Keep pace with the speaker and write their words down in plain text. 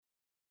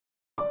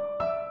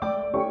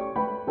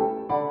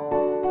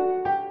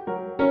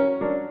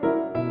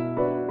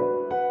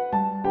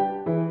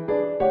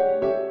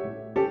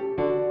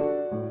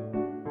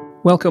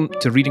Welcome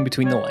to Reading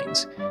Between the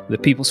Lines, the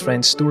People's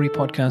Friend story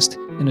podcast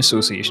in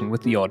association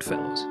with the Odd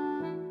Fellows.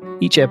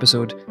 Each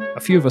episode, a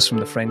few of us from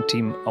the Friend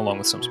team, along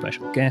with some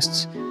special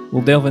guests,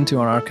 will delve into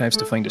our archives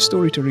to find a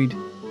story to read,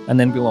 and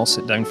then we'll all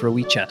sit down for a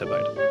wee chat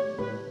about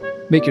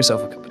it. Make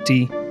yourself a cup of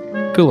tea,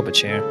 pull up a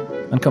chair,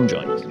 and come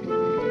join us.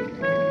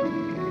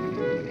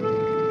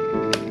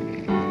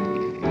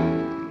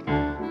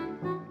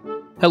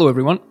 Hello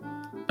everyone,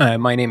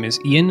 my name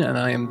is Ian and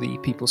I am the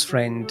People's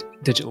Friend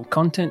digital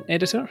content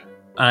editor.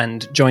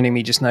 And joining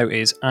me just now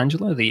is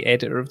Angela, the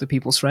editor of the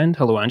People's Friend.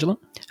 Hello, Angela.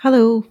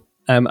 Hello.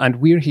 And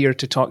we're here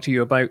to talk to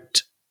you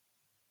about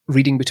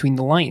Reading Between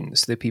the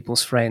Lines, the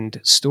People's Friend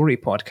story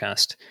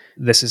podcast.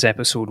 This is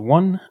episode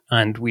 1,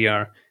 and we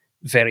are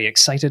very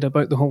excited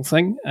about the whole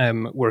thing.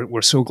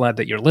 We're so glad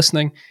that you're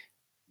listening.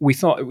 We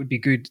thought it would be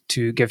good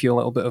to give you a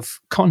little bit of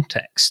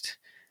context.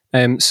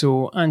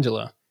 So,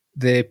 Angela,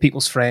 the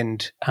People's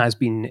Friend has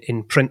been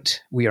in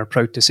print, we are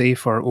proud to say,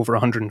 for over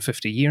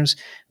 150 years.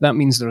 That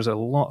means there's a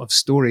lot of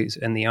stories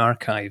in the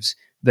archives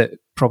that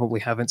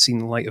probably haven't seen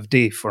the light of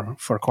day for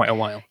quite a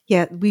while.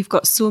 Yeah, we've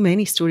got so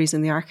many stories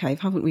in the archive,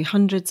 haven't we?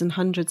 Hundreds and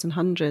hundreds and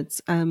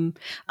hundreds. And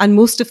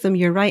most of them,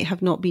 you're right,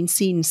 have not been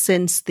seen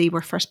since they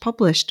were first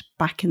published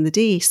back in the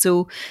day.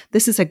 So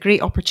this is a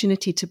great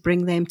opportunity to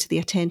bring them to the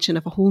attention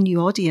of a whole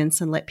new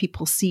audience and let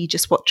people see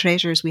just what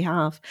treasures we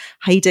have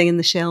hiding in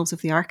the shelves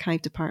of the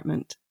archive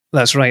department.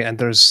 That's right, and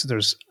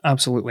there's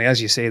absolutely,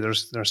 as you say,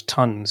 there's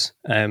tons.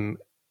 When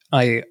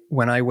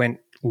I went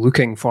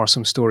looking for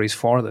some stories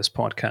for this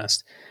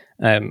podcast,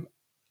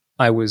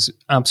 I was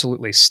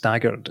absolutely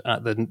staggered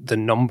at the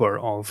number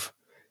of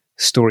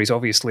stories.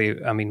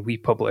 Obviously, I mean, we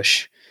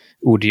publish,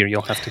 oh dear,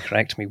 you'll have to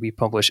correct me, we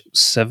publish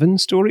 7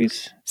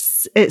 stories?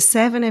 It's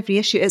 7 every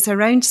issue. It's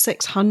around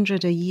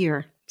 600 a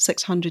year,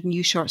 600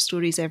 new short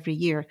stories every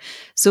year.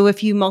 So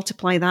if you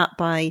multiply that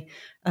by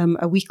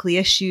a weekly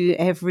issue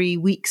every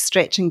week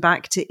stretching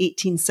back to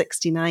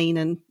 1869,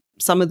 and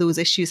some of those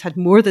issues had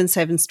more than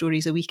 7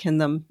 stories a week in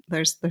them.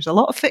 There's a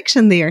lot of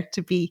fiction there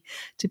to be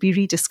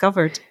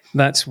rediscovered.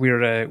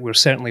 We're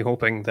certainly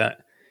hoping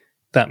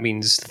that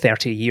means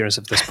 30 years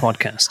of this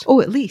podcast.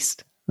 Oh, at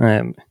least.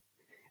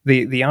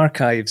 The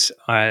archives,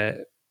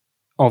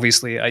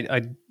 obviously,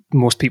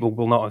 most people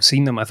will not have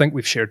seen them. I think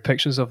we've shared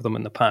pictures of them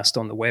in the past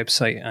on the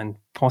website and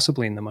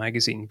possibly in the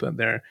magazine, but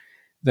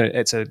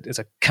it's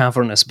a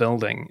cavernous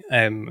building,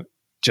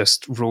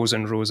 just rows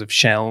and rows of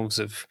shelves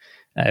of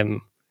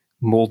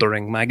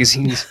mouldering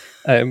magazines.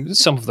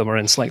 Some of them are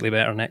in slightly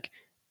better nick.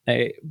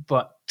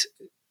 But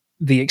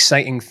the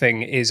exciting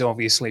thing is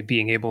obviously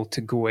being able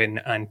to go in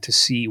and to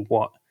see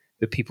what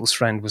the People's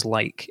Friend was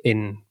like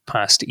in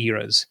past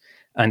eras,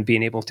 and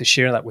being able to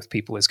share that with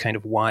people is kind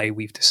of why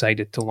we've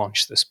decided to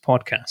launch this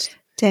podcast.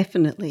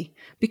 Definitely.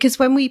 Because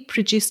when we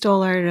produced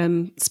all our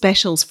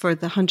specials for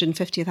the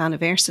 150th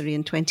anniversary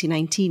in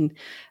 2019,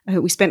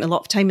 we spent a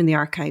lot of time in the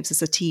archives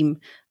as a team,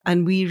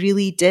 and we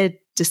really did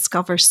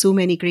discover so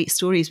many great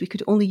stories. We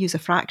could only use a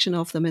fraction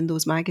of them in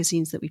those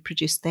magazines that we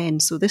produced then.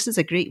 So this is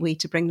a great way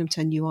to bring them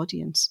to a new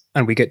audience.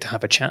 And we get to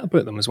have a chat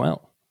about them as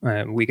well.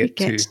 We get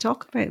to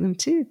talk about them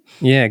too.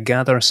 Yeah,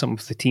 gather some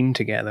of the team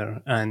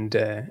together and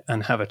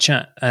have a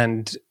chat.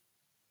 And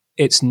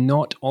it's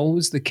not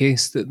always the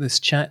case that this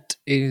chat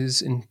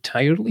is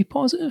entirely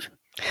positive.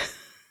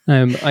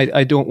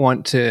 I don't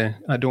want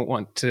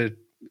to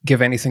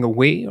give anything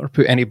away or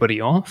put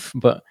anybody off,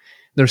 but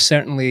there's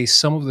certainly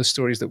some of the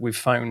stories that we've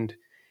found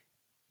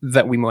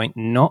that we might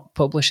not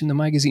publish in the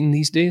magazine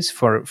these days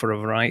for a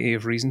variety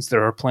of reasons.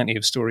 There are plenty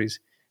of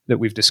stories that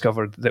we've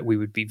discovered that we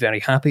would be very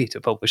happy to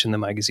publish in the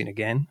magazine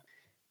again.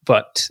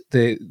 But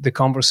the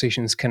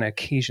conversations can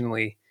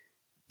occasionally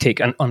take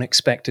an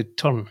unexpected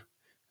turn,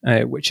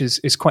 which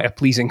is quite a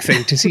pleasing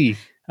thing to see,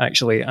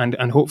 actually,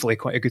 and hopefully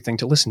quite a good thing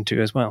to listen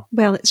to as well.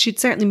 Well, it should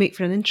certainly make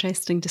for an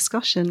interesting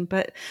discussion,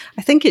 but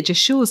I think it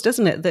just shows,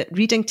 doesn't it, that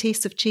reading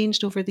tastes have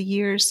changed over the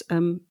years.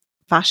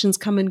 Fashions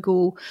come and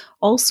go.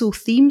 Also,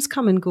 themes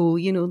come and go.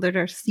 You know, there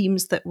are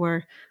themes that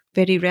were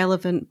very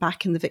relevant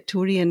back in the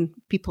Victorian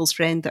People's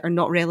Friend that are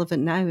not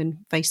relevant now, and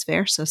vice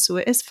versa. So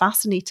it is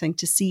fascinating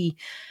to see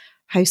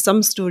how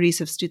some stories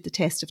have stood the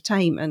test of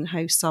time and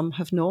how some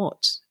have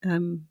not.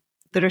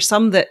 There are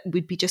some that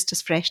would be just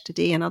as fresh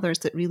today and others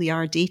that really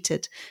are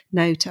dated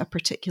now to a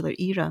particular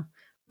era,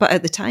 but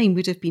at the time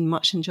would have been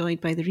much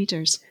enjoyed by the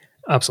readers.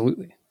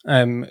 Absolutely.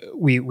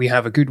 We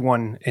have a good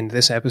one in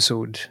this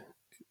episode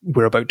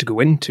we're about to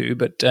go into,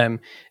 but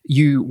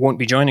you won't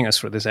be joining us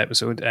for this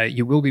episode.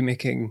 You will be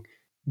making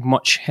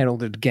much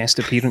heralded guest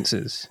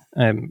appearances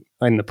in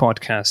the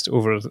podcast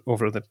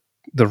over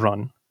the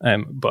run,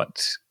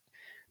 but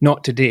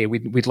not today.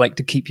 We'd like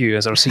to keep you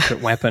as our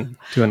secret weapon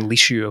to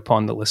unleash you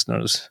upon the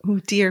listeners. Oh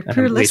dear,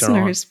 poor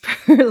listeners.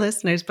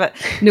 But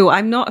no,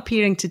 I'm not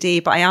appearing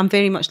today, but I am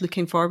very much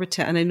looking forward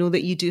to it. And I know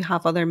that you do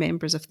have other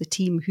members of the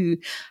team who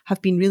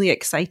have been really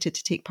excited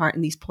to take part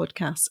in these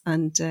podcasts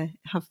and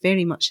have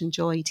very much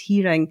enjoyed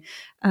hearing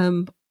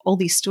all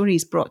these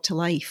stories brought to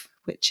life,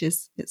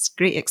 it's a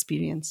great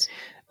experience.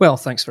 Well,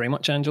 thanks very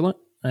much, Angela.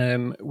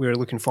 We're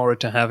looking forward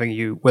to having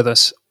you with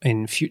us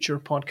in future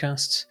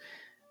podcasts.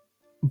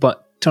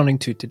 But turning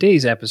to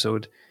today's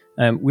episode,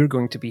 we're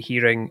going to be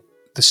hearing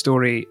the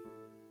story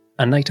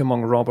A Night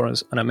Among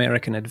Robbers, An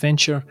American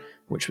Adventure,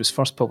 which was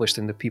first published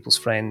in The People's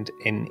Friend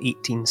in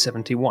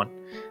 1871.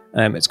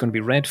 It's going to be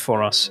read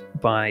for us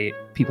by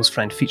People's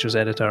Friend features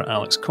editor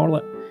Alex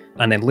Corlett,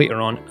 and then later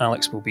on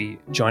Alex will be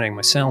joining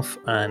myself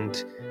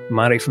and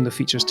Mary from the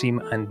features team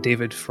and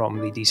David from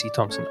the DC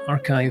Thomson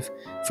Archive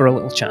for a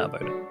little chat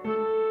about it.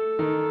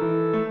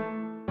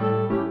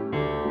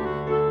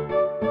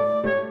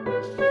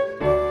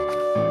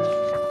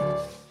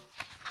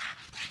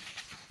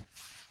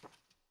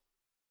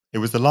 It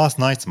was the last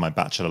night of my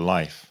bachelor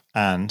life,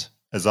 and,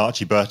 as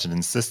Archie Burton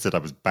insisted I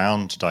was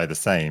bound to die the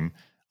same,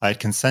 I had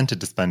consented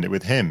to spend it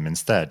with him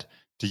instead,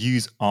 to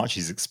use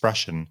Archie's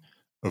expression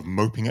of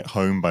moping at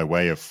home by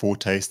way of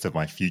foretaste of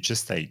my future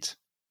state.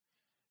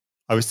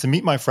 I was to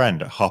meet my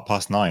friend at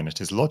 9:30 at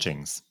his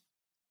lodgings.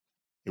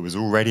 It was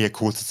already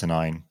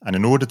 9:15, and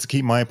in order to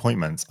keep my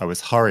appointment, I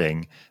was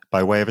hurrying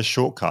by way of a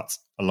shortcut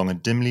along a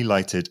dimly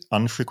lighted,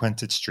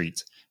 unfrequented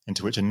street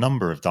into which a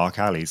number of dark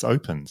alleys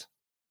opened.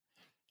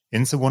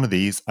 Into one of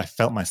these, I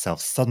felt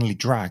myself suddenly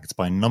dragged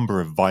by a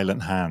number of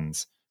violent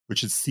hands,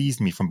 which had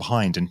seized me from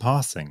behind in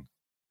passing.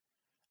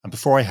 And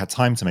before I had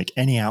time to make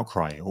any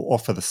outcry or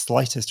offer the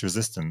slightest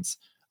resistance,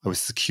 I was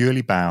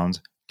securely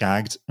bound,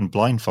 gagged, and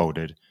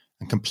blindfolded,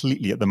 and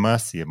completely at the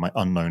mercy of my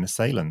unknown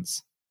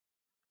assailants.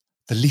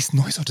 "The least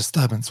noise or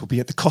disturbance will be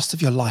at the cost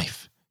of your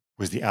life,"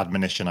 was the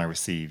admonition I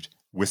received,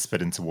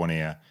 whispered into one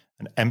ear,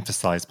 and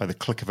emphasized by the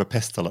click of a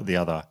pistol at the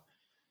other.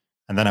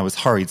 And then I was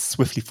hurried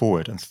swiftly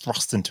forward and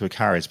thrust into a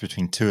carriage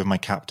between two of my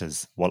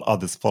captors, while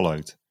others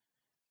followed.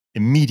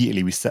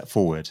 Immediately we set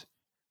forward.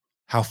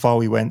 How far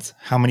we went,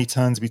 how many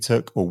turns we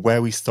took, or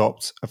where we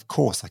stopped, of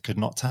course I could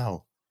not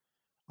tell.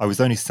 I was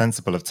only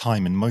sensible of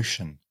time and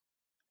motion.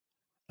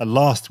 At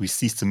last we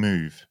ceased to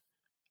move.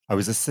 I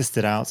was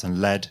assisted out and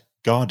led,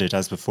 guarded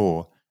as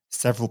before,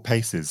 several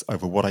paces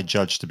over what I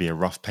judged to be a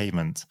rough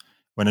pavement,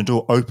 when a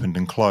door opened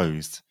and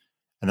closed,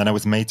 and then I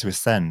was made to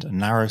ascend a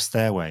narrow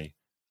stairway,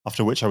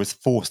 after which I was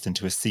forced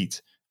into a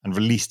seat and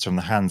released from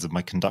the hands of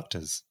my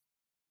conductors.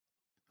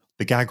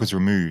 The gag was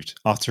removed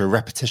after a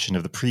repetition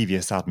of the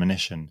previous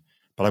admonition,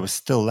 but I was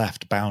still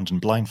left bound and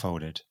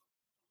blindfolded.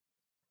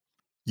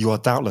 "You are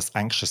doubtless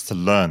anxious to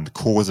learn the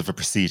cause of a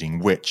proceeding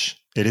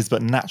which, it is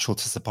but natural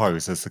to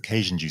suppose, has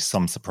occasioned you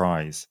some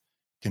surprise,"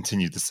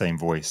 continued the same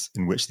voice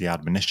in which the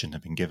admonition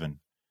had been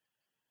given.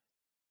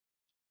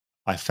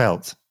 I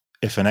felt,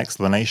 if an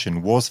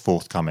explanation was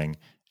forthcoming,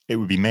 it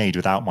would be made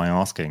without my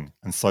asking,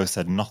 and so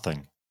said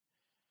nothing.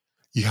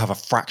 "You have a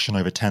fraction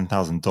over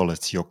 $10,000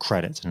 to your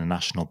credit in a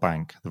national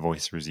bank," the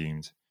voice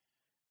resumed.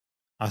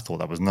 I thought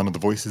that was none of the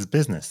voice's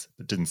business,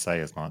 but didn't say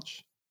as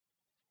much.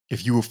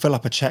 "If you will fill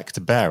up a check to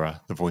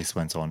bearer," the voice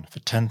went on, "for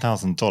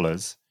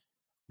 $10,000,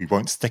 we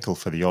won't stickle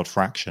for the odd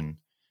fraction,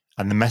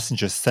 and the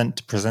messenger sent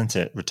to present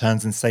it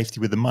returns in safety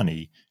with the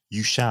money,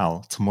 you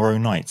shall, tomorrow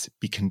night,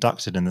 be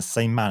conducted in the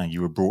same manner you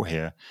were brought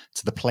here,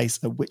 to the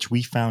place at which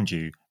we found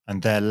you,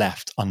 and there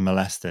left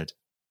unmolested."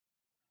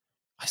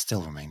 I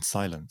still remained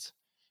silent.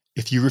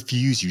 "If you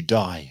refuse, you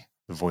die,"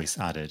 the voice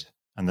added,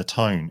 and the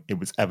tone, it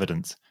was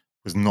evident,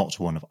 was not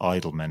one of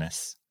idle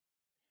menace.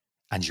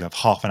 "And you have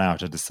half an hour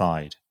to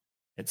decide,"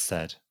 it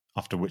said,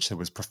 after which there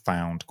was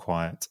profound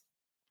quiet.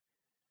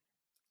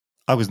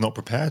 I was not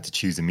prepared to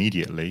choose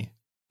immediately.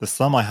 The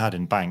sum I had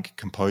in bank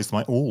composed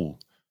my all.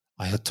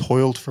 I had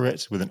toiled for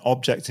it with an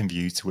object in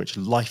view to which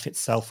life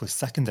itself was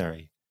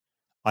secondary.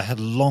 I had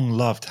long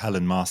loved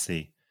Helen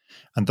Marcy,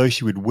 and though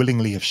she would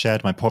willingly have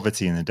shared my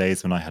poverty in the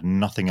days when I had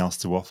nothing else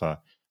to offer,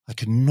 I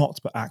could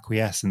not but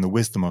acquiesce in the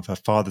wisdom of her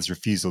father's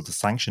refusal to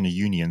sanction a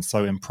union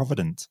so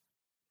improvident.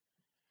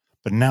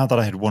 But now that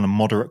I had won a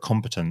moderate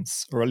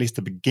competence, or at least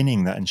a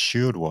beginning that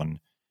ensured one,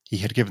 he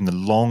had given the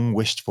long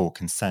wished-for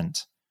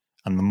consent,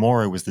 and the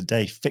morrow was the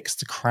day fixed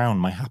to crown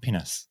my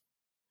happiness.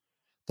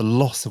 The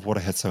loss of what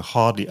I had so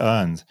hardly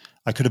earned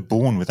I could have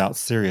borne without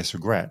serious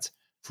regret,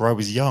 for I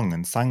was young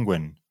and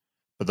sanguine,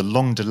 but the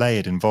long delay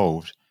it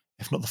involved,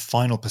 if not the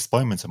final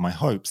postponement of my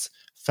hopes,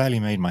 fairly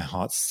made my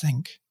heart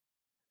sink.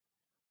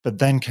 But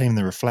then came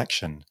the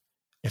reflection,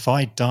 if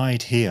I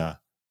died here,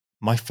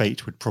 my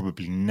fate would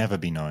probably never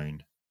be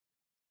known.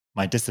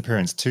 My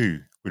disappearance,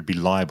 too, would be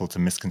liable to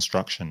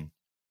misconstruction.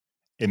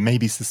 It may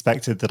be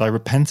suspected that I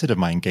repented of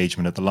my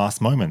engagement at the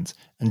last moment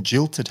and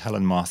jilted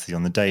Helen Marcy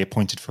on the day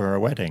appointed for our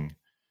wedding.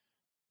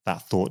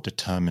 That thought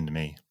determined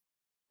me.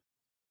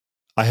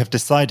 "I have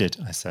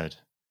decided," I said.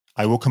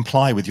 "I will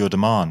comply with your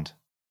demand."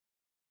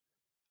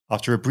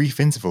 After a brief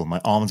interval,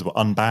 my arms were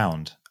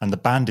unbound and the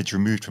bandage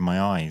removed from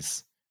my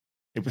eyes.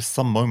 It was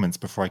some moments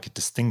before I could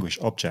distinguish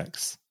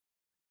objects.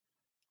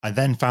 I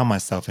then found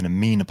myself in a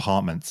mean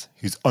apartment,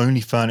 whose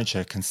only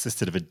furniture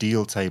consisted of a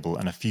deal table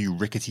and a few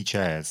rickety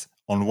chairs,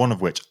 on one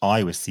of which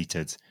I was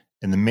seated,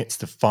 in the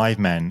midst of 5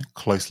 men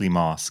closely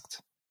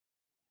masked.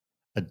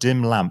 A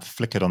dim lamp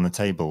flickered on the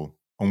table,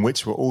 on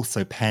which were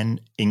also pen,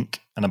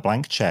 ink, and a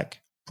blank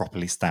cheque,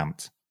 properly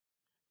stamped.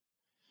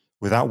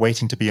 Without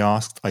waiting to be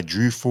asked, I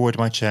drew forward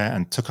my chair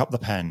and took up the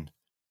pen.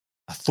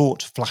 A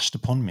thought flashed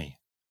upon me.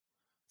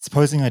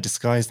 Supposing I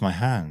disguised my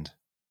hand,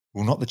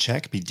 will not the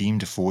cheque be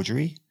deemed a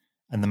forgery,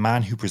 and the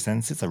man who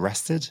presents it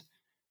arrested,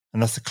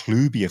 and thus a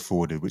clue be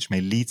afforded which may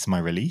lead to my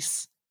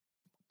release?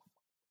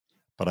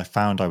 But I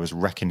found I was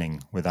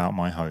reckoning without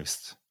my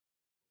host.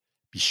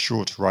 Be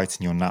sure to write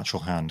in your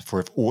natural hand, for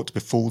if aught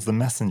befalls the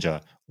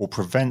messenger, or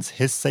prevents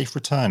his safe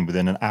return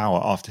within an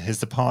hour after his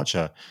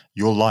departure,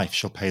 your life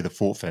shall pay the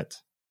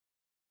forfeit.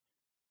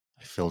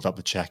 I filled up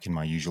the cheque in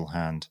my usual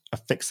hand,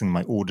 affixing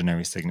my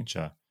ordinary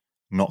signature,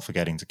 not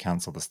forgetting to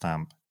cancel the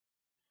stamp.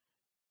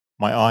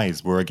 My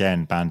eyes were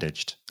again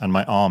bandaged, and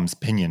my arms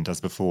pinioned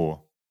as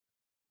before.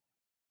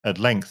 At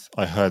length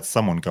I heard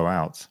someone go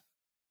out.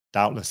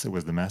 Doubtless it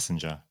was the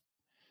messenger.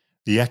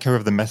 The echo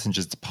of the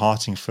messenger's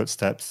departing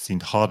footsteps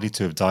seemed hardly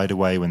to have died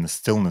away when the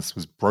stillness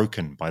was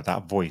broken by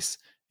that voice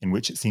in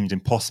which it seemed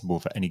impossible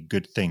for any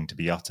good thing to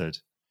be uttered.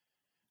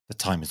 The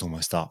time is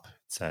almost up,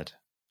 it said,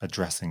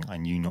 addressing I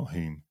knew not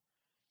whom.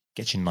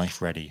 Get your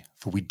knife ready,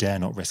 for we dare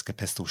not risk a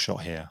pistol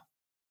shot here.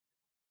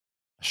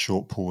 A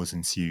short pause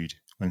ensued,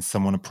 when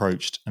someone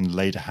approached and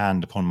laid a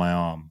hand upon my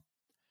arm.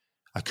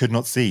 I could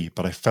not see,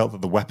 but I felt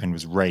that the weapon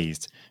was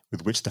raised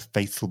with which the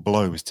fatal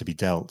blow was to be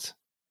dealt.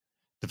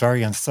 The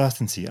very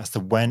uncertainty as to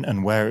when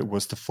and where it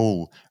was to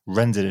fall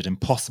rendered it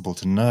impossible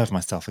to nerve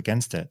myself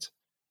against it.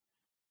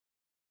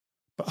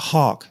 But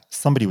hark,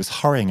 somebody was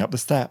hurrying up the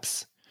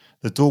steps.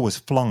 The door was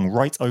flung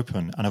right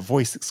open, and a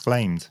voice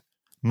exclaimed,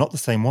 not the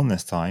same one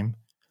this time,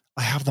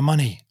 I have the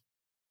money.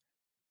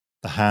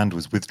 The hand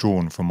was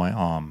withdrawn from my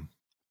arm.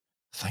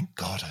 Thank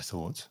God, I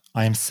thought,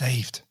 I am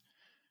saved.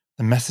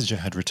 The messenger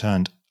had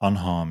returned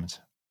unharmed.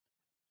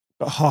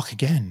 But hark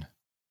again.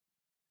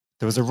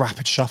 There was a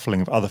rapid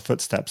shuffling of other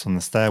footsteps on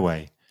the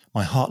stairway.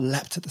 My heart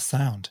leapt at the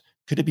sound.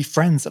 Could it be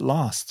friends at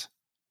last?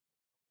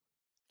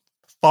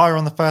 Fire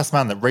on the first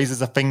man that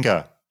raises a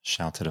finger,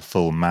 shouted a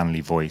full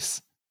manly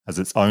voice, as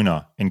its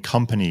owner, in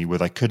company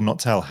with I could not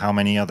tell how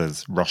many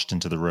others, rushed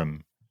into the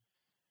room.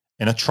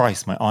 In a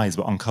trice my eyes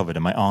were uncovered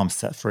and my arms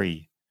set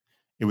free.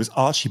 It was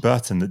Archie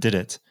Burton that did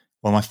it,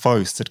 while my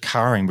foe stood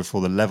cowering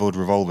before the levelled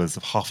revolvers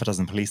of half a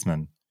dozen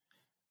policemen.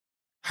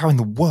 How in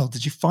the world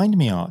did you find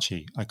me,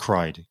 Archie? I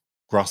cried,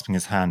 grasping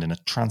his hand in a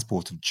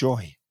transport of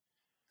joy.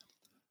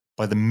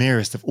 By the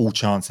merest of all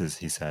chances,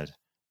 he said.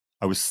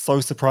 I was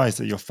so surprised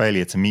at your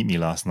failure to meet me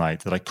last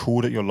night that I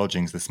called at your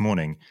lodgings this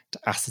morning to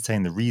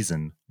ascertain the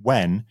reason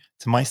when,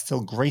 to my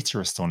still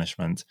greater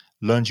astonishment,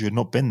 learned you had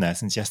not been there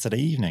since yesterday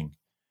evening.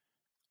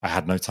 I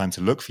had no time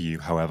to look for you,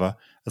 however,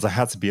 as I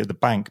had to be at the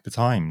bank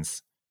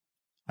betimes.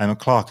 I am a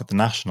clerk at the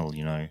National,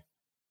 you know.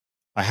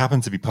 I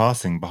happened to be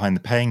passing behind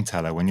the paying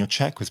teller when your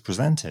cheque was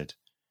presented.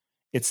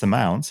 Its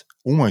amount,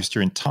 almost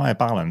your entire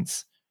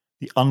balance,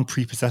 the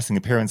unprepossessing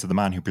appearance of the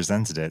man who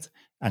presented it,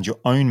 and your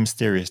own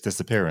mysterious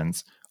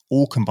disappearance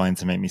all combined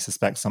to make me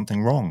suspect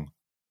something wrong.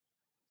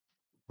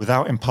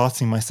 Without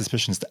imparting my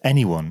suspicions to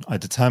anyone, I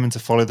determined to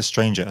follow the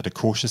stranger at a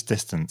cautious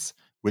distance,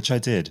 which I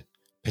did,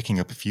 picking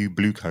up a few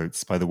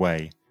bluecoats by the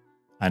way.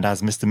 And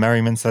as Mr.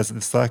 Merriman says at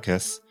the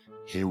circus,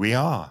 here we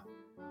are.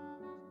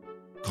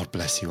 God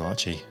bless you,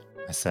 Archie,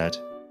 I said.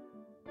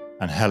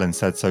 And Helen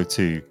said so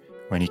too,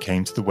 when he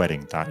came to the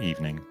wedding that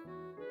evening.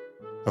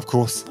 Of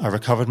course, I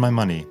recovered my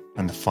money,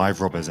 and the 5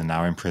 robbers are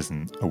now in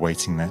prison,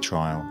 awaiting their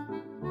trial.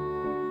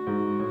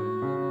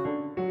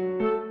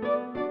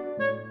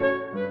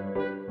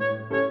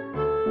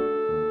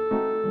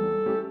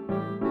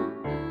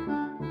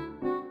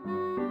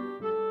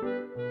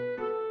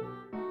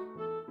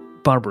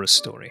 Barbara's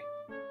story.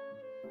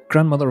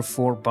 Grandmother of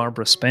 4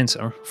 Barbara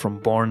Spencer, from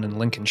Bourne in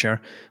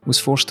Lincolnshire, was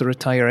forced to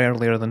retire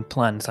earlier than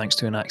planned thanks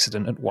to an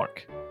accident at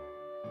work.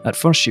 At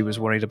first she was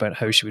worried about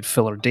how she would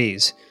fill her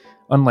days.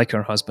 Unlike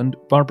her husband,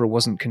 Barbara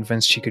wasn't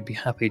convinced she could be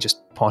happy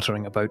just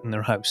pottering about in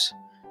their house.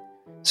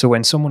 So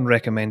when someone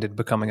recommended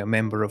becoming a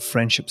member of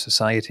friendship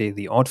society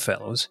The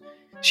Oddfellows,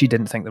 she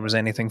didn't think there was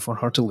anything for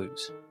her to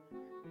lose.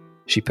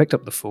 She picked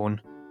up the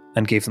phone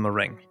and gave them a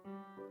ring.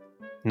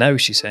 Now,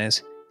 she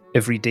says,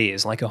 every day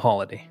is like a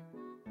holiday.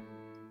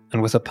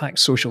 And with a packed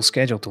social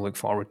schedule to look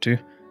forward to,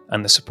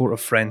 and the support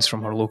of friends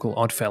from her local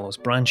Oddfellows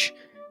branch,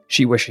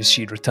 she wishes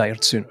she'd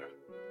retired sooner.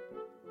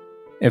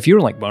 If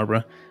you're like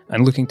Barbara,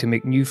 and looking to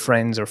make new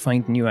friends or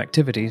find new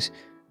activities,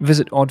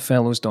 visit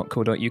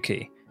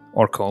oddfellows.co.uk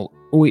or call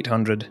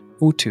 0800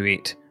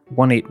 028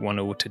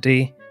 1810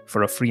 today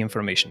for a free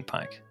information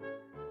pack.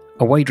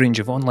 A wide range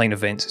of online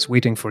events is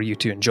waiting for you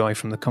to enjoy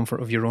from the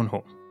comfort of your own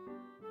home.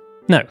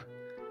 Now,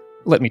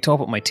 let me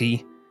top up my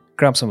tea,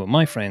 grab some of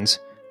my friends,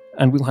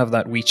 and we'll have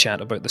that wee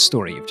chat about the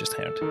story you've just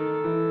heard.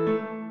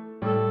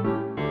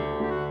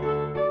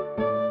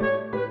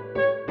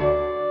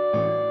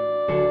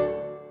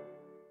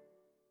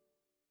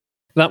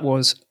 That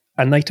was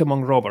A Night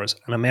Among Robbers,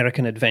 an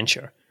American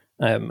adventure,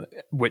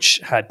 which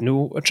had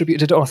no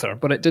attributed author,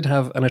 but it did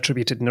have an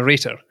attributed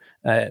narrator.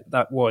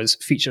 That was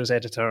features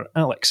editor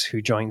Alex,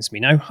 who joins me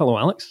now. Hello,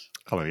 Alex.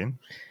 Hello, Ian.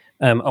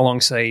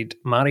 Alongside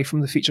Mary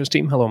from the features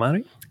team. Hello,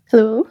 Mary.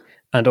 Hello.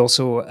 and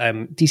also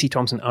DC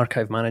Thomson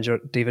archive manager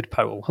David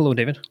Powell. Hello,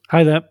 David.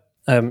 Hi there.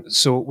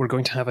 So we're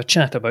going to have a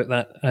chat about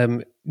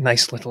that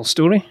nice little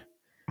story.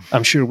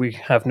 I'm sure we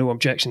have no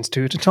objections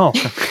to it at all.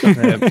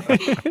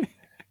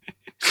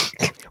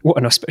 What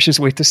an auspicious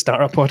way to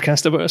start a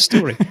podcast about a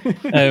story.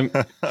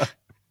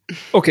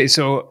 Okay,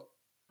 so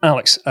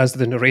Alex, as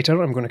the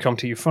narrator, I'm going to come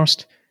to you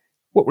first.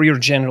 What were your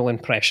general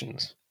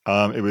impressions?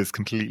 It was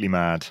completely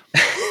mad.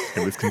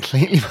 It was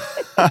completely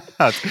mad.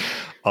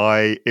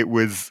 It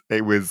was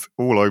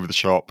all over the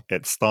shop.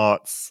 It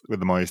starts with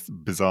the most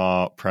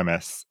bizarre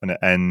premise and it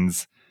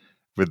ends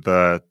with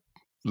the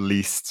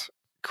least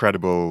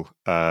credible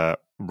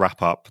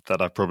wrap up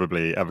that I've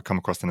probably ever come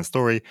across in a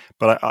story.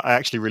 But I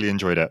actually really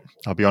enjoyed it.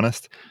 I'll be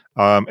honest.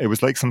 It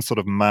was like some sort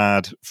of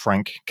mad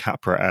Frank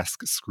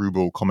Capra-esque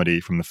screwball comedy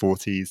from the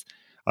 40s.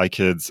 I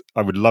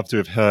would love to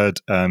have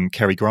heard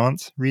Cary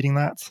Grant reading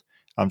that.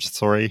 I'm just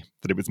sorry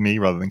that it was me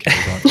rather than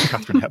Cary Grant or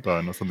Katharine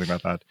Hepburn or something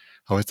like that.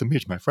 Oh, it's to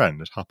meet my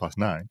friend at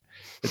 9:30.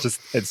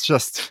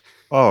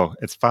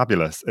 It's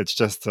fabulous. It's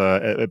just,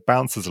 it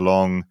bounces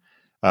along.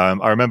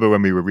 I remember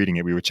when we were reading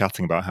it, we were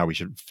chatting about how we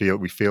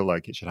feel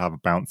like it should have a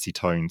bouncy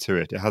tone to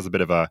it. It has a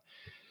bit of a,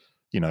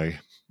 you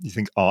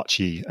think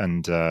Archie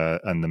and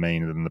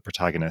the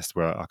protagonist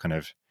are kind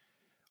of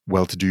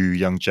well-to-do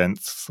young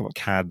gents, sort of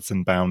cads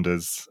and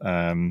bounders,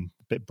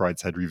 bit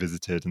Brideshead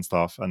Revisited and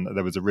stuff. And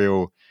there was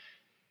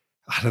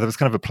there was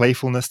kind of a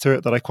playfulness to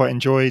it that I quite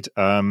enjoyed.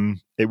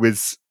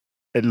 It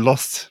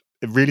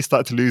really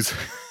started to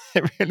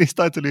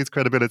lose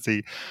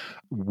credibility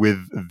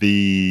with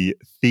the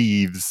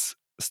thieves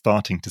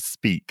starting to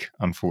speak,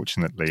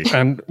 unfortunately.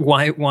 And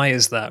why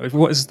is that?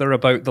 What is there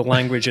about the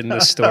language in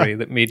this story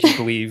that made you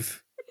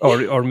believe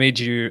or made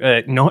you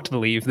not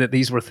believe that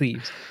these were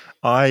thieves?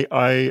 I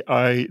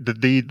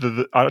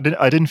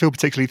didn't feel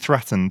particularly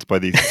threatened by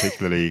these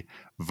particularly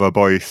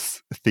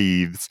verbose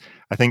thieves.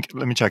 I think,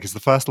 let me check, is the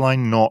first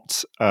line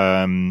not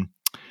the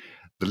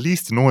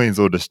least noise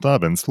or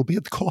disturbance will be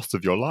at the cost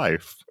of your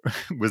life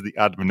was the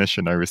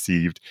admonition I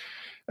received.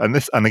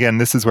 And again,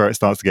 this is where it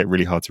starts to get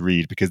really hard to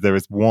read because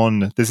this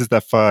is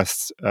their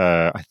first,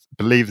 I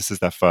believe this is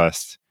their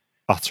first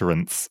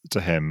utterance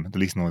to him. The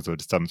least noise or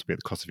disturbance will be at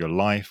the cost of your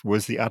life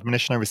was the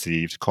admonition I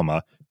received,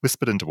 comma,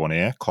 whispered into one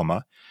ear,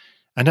 comma,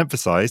 and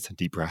emphasized,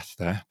 deep breath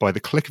there, by the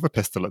click of a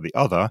pistol at the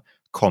other,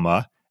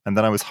 comma, and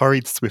then I was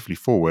hurried swiftly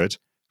forward,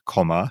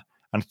 comma,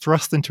 and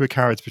thrust into a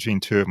carriage between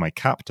two of my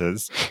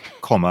captors,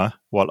 comma,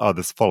 while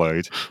others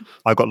followed.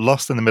 I got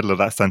lost in the middle of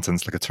that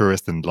sentence like a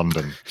tourist in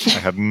London. I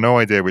had no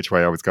idea which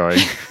way I was going.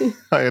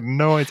 I had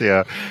no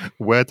idea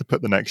where to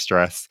put the next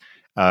stress.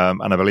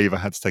 And I believe I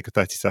had to take a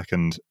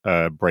 30-second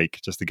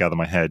break just to gather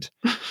my head,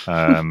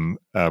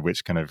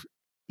 which kind of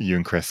you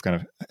and Chris kind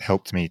of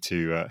helped me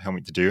to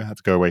do. I had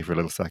to go away for a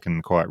little second in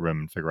a quiet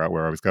room and figure out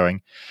where I was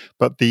going.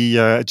 But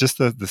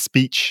the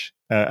speech,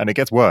 and it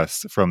gets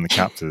worse from the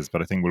captors,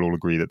 but I think we'll all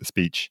agree that the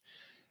speech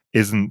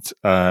doesn't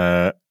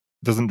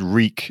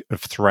reek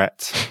of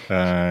threat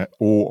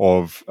or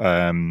of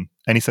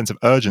any sense of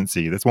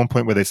urgency. There's one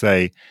point where they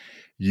say,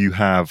 you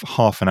have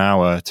half an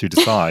hour to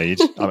decide.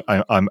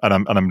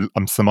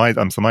 I'm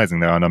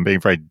surmising there, and I'm being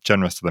very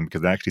generous to them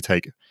because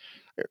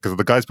because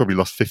the guy's probably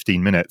lost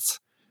 15 minutes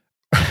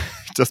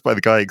just by the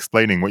guy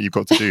explaining what you've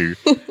got to do.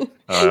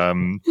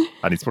 And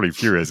he's probably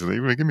furious. He's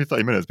like, give me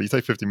 30 minutes, but you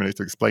take 15 minutes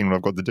to explain what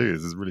I've got to do.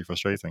 This is really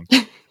frustrating.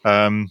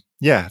 I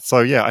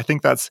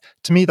think to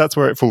me, that's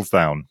where it falls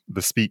down.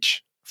 The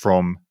speech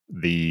from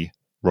the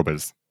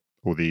robbers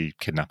or the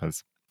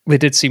kidnappers. They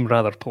did seem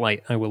rather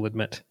polite, I will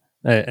admit.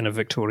 In a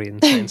Victorian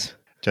sense.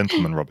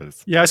 Gentlemen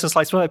robbers. Yeah, it's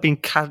like being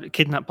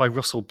kidnapped by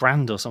Russell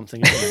Brand or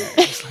something, isn't it?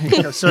 It's like,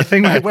 sort of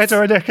thing, where do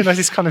I recognise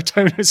this kind of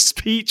tone of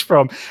speech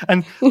from?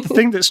 And the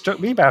thing that struck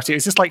me about it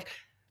is just like,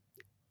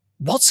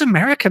 what's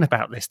American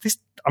about this?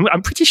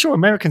 I'm pretty sure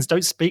Americans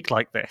don't speak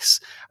like this.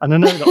 And I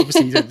know that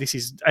obviously this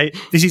is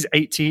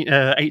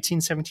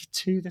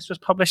 1872 this was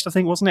published, I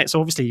think, wasn't it? So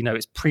obviously,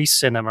 it's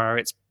pre-cinema.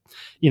 It's,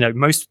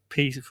 most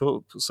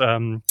people's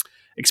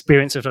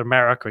experience of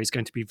America is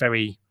going to be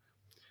very...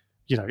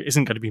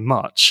 isn't going to be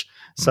much.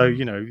 So,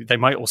 they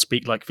might all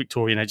speak like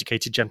Victorian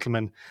educated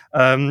gentlemen.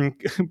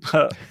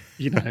 But,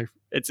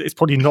 it's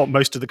probably not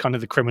most of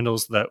the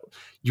criminals that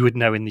you would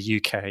know in the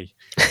UK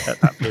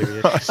at that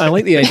period. I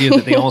like the idea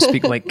that they all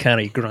speak like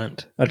Cary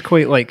Grant. I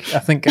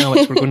think,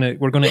 Alex,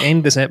 we're going to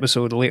end this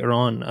episode later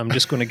on. I'm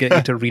just going to get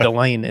you to read a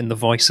line in the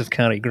voice of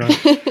Cary Grant.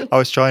 I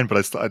was trying, but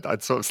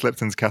I'd sort of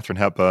slipped into Katharine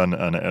Hepburn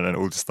and it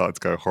all just started to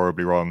go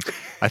horribly wrong.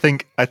 I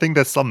think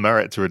there's some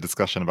merit to a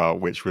discussion about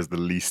which was the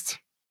least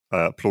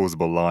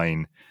plausible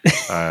line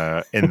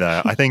in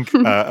there. I think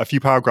a few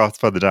paragraphs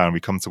further down, we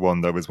come to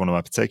one that was one of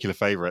my particular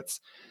favorites,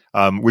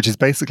 which is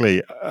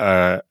basically,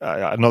 not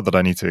that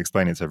I need to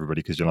explain it to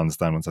everybody because you'll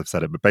understand once I've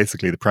said it, but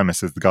basically the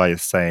premise is the guy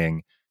is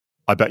saying,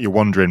 I bet you're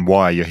wondering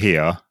why you're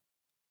here,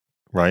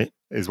 right,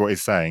 is what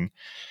he's saying.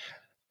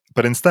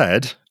 But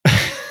instead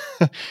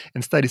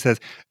he says,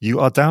 you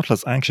are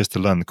doubtless anxious to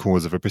learn the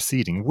cause of a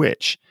proceeding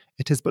which,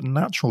 it is but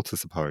natural to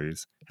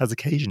suppose, has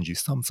occasioned you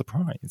some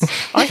surprise.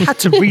 I had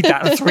to read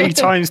that 3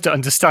 times to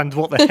understand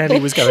what the hell he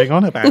was going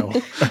on about.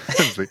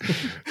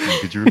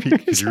 Could you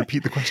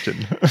repeat the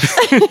question?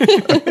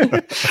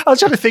 I was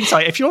trying to think,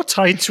 like, if you're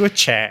tied to a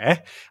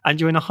chair and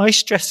you're in a high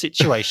stress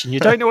situation, you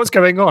don't know what's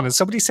going on, and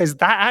somebody says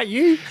that at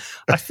you,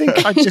 I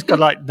think I'd just go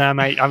like, "Nah,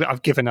 mate,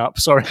 I've given up.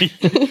 Sorry,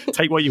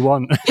 take what you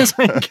want."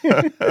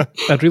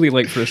 I'd really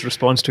like for his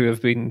response to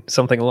have been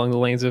something along the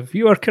lines of,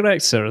 "You are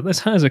correct, sir. This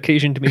has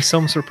occasioned me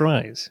some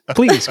surprise.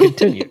 Please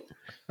continue."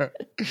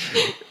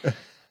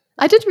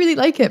 I did really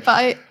like it,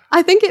 but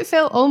I think it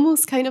felt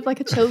almost kind of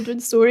like a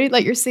children's story,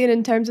 like you're saying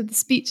in terms of the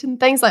speech and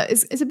things. Like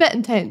it's a bit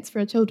intense for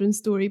a children's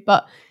story,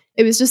 but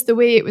it was just the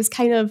way it was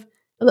kind of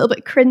a little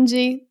bit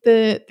cringy,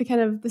 the kind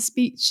of the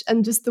speech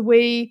and just the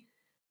way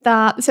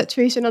that the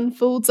situation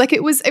unfolds. Like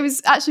it was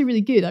actually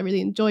really good. I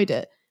really enjoyed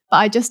it, but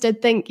I just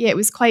did think, it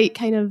was quite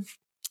kind of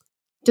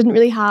didn't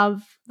really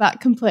have that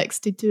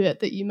complexity to it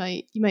that you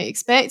might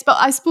expect. But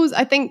I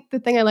think the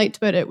thing I liked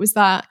about it was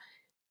that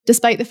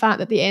despite the fact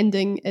that the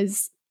ending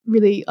is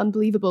really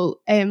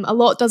unbelievable, a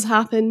lot does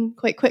happen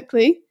quite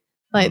quickly.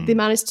 Like they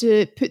managed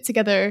to put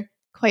together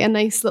quite a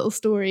nice little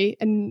story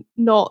and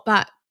not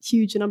that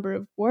huge a number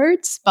of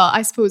words. But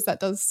I suppose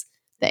the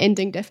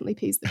ending definitely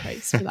pays the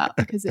price for that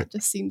because it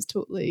just seems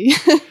totally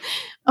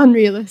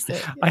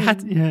unrealistic. I had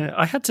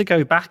to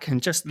go back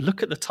and just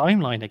look at the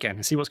timeline again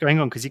and see what's going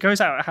on, because he goes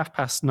out at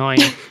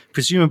 9:30,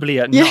 presumably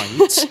at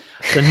night,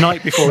 the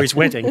night before his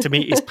wedding, to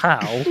meet his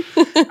pal,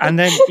 and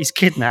then he's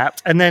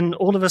kidnapped, and then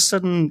all of a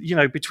sudden,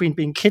 between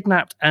being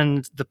kidnapped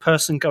and the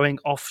person going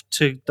off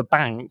to the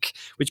bank,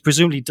 which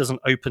presumably doesn't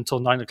open till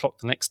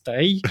 9:00 the next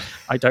day,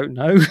 I don't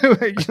know.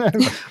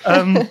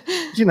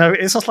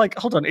 It's just like,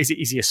 hold on, is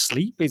he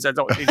asleep? Is he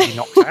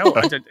knocked out?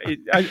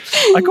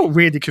 I got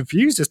really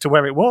confused as to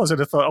where it was, and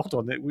I thought, hold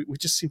on, we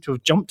just seem to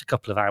have jumped a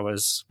couple of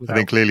hours. I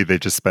think clearly they've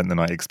just spent the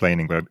night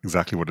explaining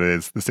exactly what it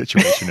is, the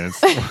situation is,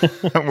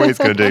 what he's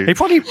going to do. He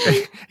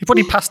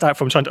probably passed out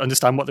from trying to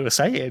understand what they were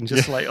saying,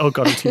 just like, oh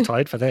God, I'm too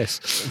tired for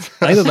this.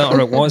 Either that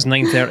or it was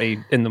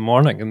 9:30 in the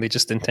morning and they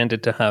just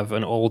intended to have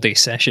an all-day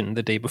session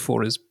the day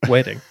before his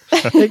wedding.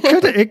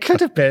 It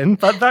could have been,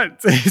 but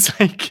that is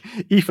like,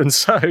 even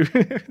so.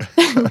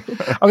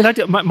 I mean,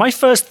 my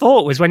first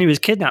thought was when he was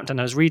kidnapped and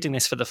I was reading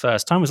this for the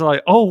first time, was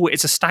like, oh,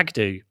 it's a stag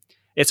do.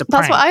 It's a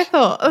prank. That's what I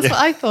thought. That's what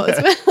I thought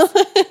as well.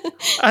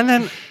 And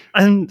then,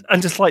 and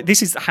just like,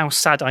 this is how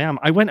sad I am.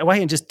 I went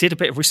away and just did a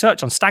bit of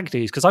research on stag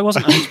do's because I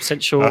wasn't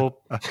 100% sure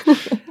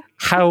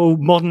how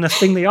modern a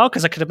thing they are.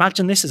 Because I could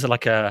imagine this as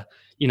like an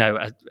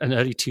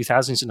early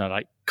 2000s,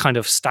 like kind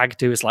of stag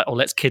do is like, oh,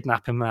 let's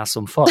kidnap him and have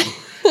some fun.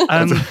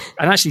 And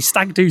actually,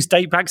 stag do's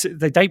date back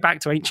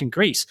to ancient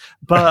Greece.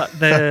 But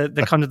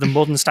the kind of the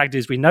modern stag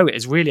do's we know it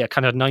is really a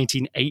kind of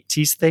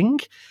 1980s thing.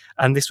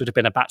 And this would have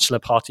been a bachelor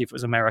party if it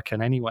was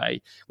American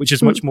anyway, which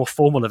is a much more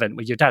formal event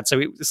with your dad. So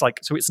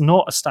it's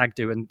not a stag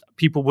do, and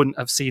people wouldn't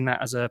have seen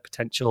that as a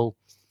potential.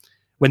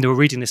 When they were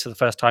reading this for the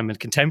first time in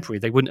contemporary,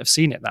 they wouldn't have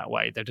seen it that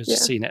way. They'd have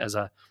just seen it as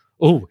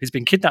he's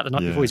been kidnapped the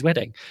night before his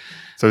wedding.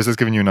 So is this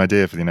giving you an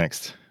idea for the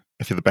next,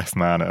 if you're the best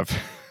man at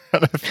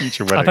a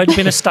future wedding? I've only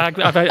been a stag.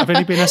 I've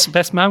only been a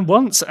best man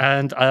once,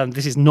 and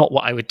this is not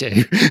what I would do. I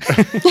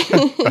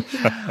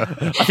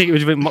think it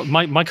would have been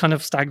my kind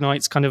of stag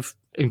nights kind of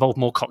involve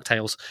more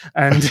cocktails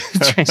and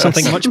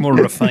something much more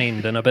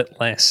refined and a bit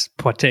less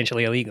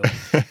potentially illegal.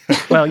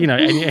 Well,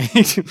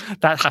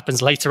 that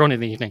happens later on in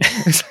the evening.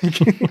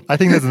 I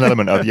think there's an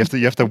element of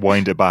you have to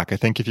wind it back. I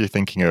think if you're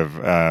thinking of,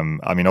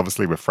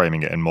 obviously we're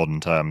framing it in modern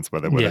terms, where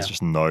there's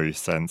just no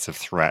sense of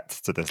threat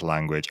to this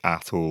language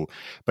at all.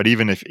 But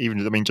even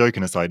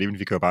joking aside, even if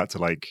you go back to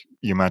like,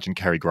 you imagine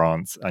Cary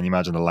Grant and you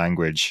imagine the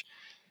language,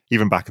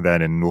 even back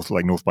then in North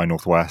by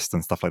Northwest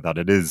and stuff like that,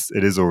 it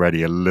is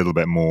already a little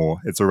bit more.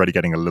 It's already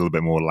getting a little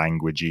bit more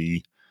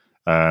languagey.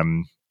 I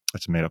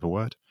just made up a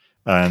word.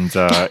 And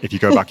if you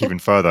go back even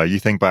further, you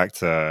think back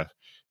to,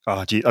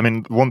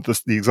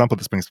 the example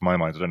that springs to my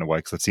mind, I don't know why,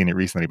 because I've seen it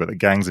recently, but the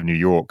Gangs of New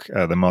York,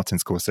 the Martin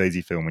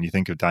Scorsese film, when you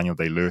think of Daniel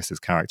Day-Lewis's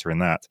character in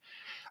that,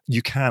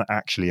 you can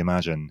actually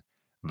imagine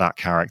that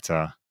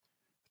character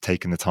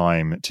taking the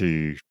time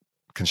to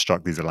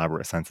construct these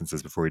elaborate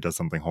sentences before he does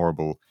something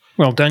horrible.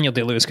 Well, Daniel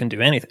Day-Lewis can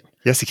do anything.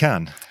 Yes, he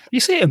can. You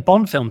see it in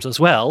Bond films as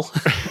well.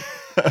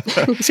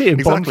 You see it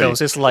in Bond films.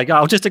 It's like,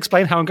 I'll just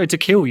explain how I'm going to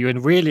kill you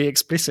in really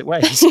explicit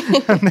ways.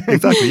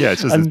 Exactly, yeah.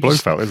 It's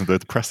Blofeld, isn't it?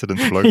 The precedent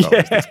of Blofeld.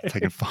 Yeah. It's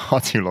taken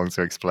far too long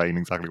to explain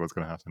exactly what's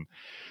going to happen.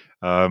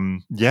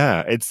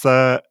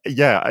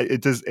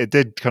 It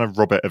did kind of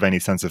rob it of any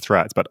sense of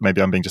threat, but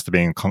maybe I'm being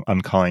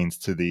unkind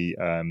to the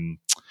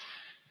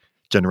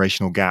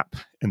generational gap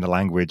in the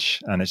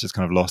language, and it's just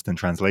kind of lost in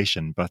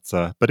translation. But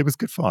it was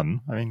good fun.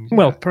 I mean,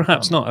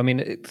 perhaps not. I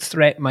mean,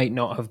 threat might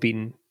not have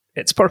been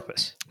its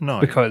purpose.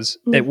 No, because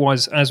it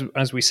was,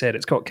 as we said,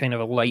 it's got kind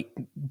of a light,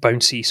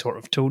 bouncy sort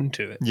of tone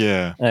to it.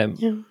 Yeah. And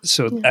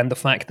the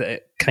fact that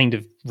it kind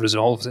of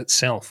resolves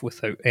itself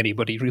without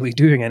anybody really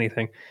doing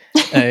anything,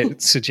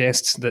 it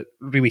suggests that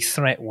really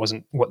threat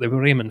wasn't what they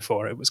were aiming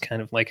for. It was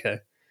kind of like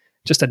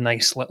just a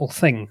nice little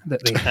thing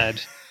that they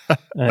had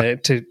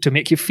to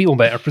make you feel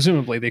better.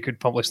 Presumably, they could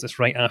publish this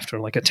right after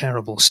like a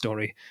terrible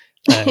story,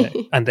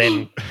 and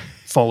then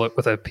follow it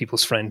with a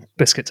People's Friend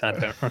biscuits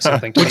advert or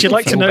something. Would you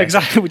like to know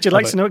exactly? Would you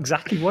like about to know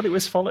exactly what it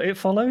was? It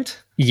followed.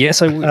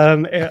 Yes, I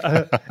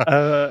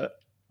would.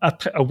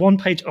 A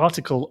one-page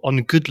article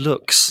on good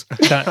looks.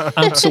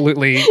 That's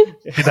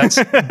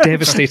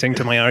devastating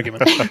to my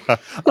argument.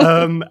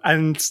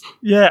 And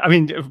yeah, I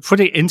mean, put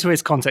it into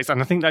its context,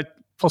 and I think that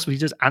possibly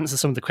does answer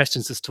some of the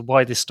questions as to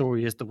why this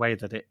story is the way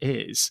that it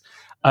is.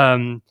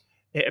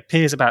 It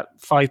appears about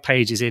 5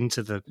 pages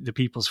into the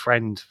People's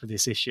Friend for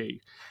this issue,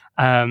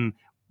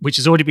 which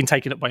has already been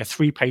taken up by a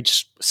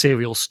 3-page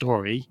serial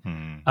story,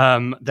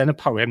 then a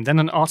poem, then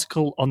an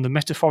article on the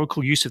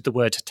metaphorical use of the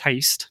word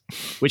taste,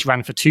 which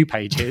ran for 2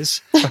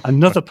 pages,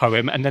 another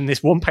poem, and then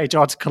this 1-page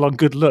article on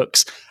good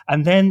looks.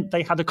 And then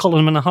they had a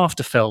column and a half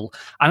to fill.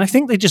 And I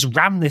think they just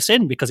rammed this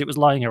in because it was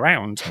lying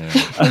around.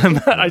 Yeah.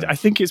 I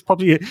think it's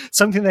probably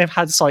something they've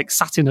had like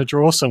sat in a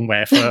drawer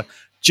somewhere for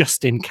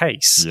just in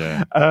case,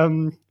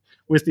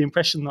 was the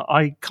impression that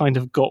I kind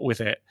of got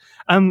with it.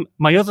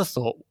 My other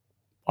thought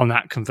on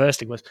that,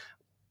 conversely, was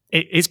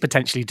it is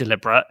potentially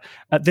deliberate.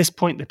 At this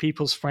point, the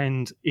People's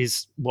Friend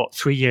is,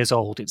 3 years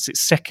old. It's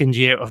its 2nd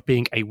year of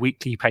being a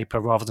weekly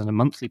paper rather than a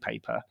monthly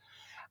paper.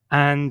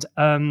 And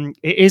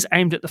it is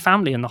aimed at the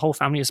family, and the whole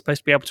family is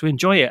supposed to be able to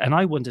enjoy it. And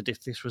I wondered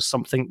if this was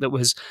something that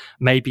was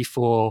maybe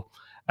for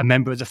a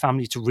member of the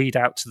family to read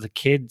out to the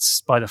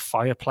kids by the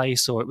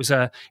fireplace, or it was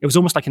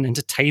almost like an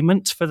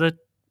entertainment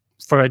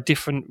for a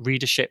different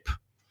readership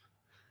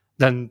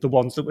than the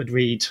ones that would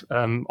read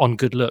on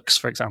good looks,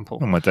 for example.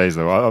 Oh my days,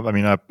 though!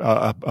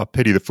 I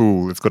pity the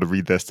fool that's got to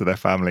read this to their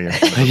family. I'm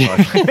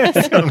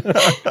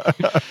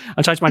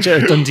trying to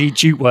imagine a Dundee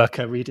jute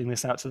worker reading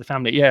this out to the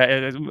family.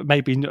 Yeah,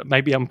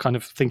 maybe I'm kind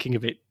of thinking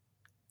of it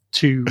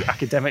too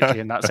academically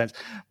in that sense.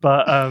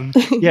 But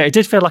yeah, it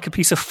did feel like a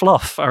piece of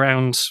fluff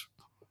around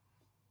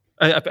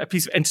a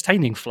piece of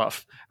entertaining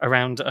fluff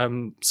around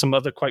some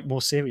other quite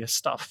more serious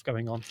stuff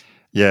going on.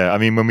 Yeah, I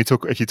mean,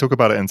 if you talk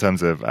about it in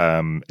terms of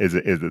is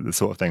it the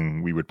sort of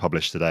thing we would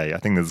publish today? I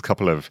think there's a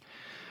couple of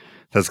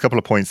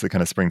points that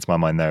kind of spring to my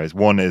mind.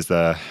 One is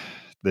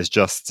there's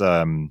just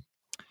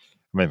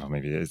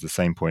maybe it is the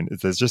same point.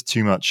 There's just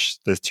too much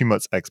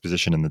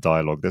exposition in the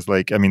dialogue. There's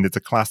it's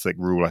a classic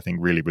rule, I think,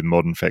 really with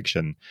modern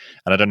fiction,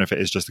 and I don't know if it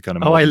is just the kind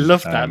of I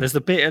love that. There's the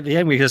bit at the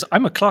end where he goes,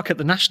 "I'm a clerk at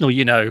the National,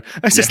 you know."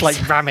 It's just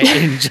like ram it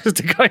in just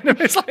to kind of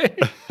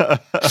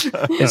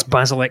it's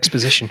Basil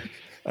exposition.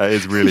 It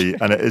is really,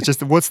 and it's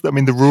just what's the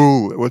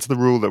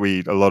rule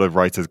that a lot of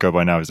writers go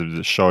by now is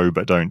show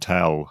but don't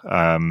tell.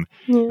 And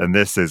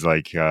this is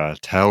like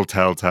tell,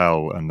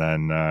 and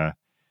then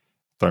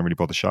don't really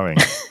bother showing.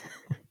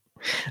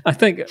 I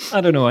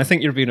don't know. I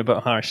think you're being a bit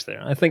harsh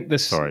there. I think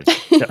this. Sorry.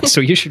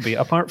 So you should be,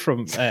 apart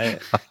from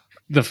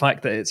the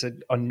fact that it's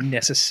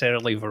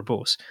unnecessarily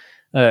verbose.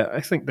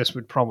 I think this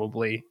would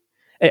probably.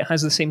 It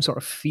has the same sort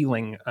of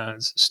feeling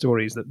as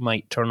stories that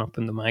might turn up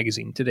in the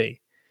magazine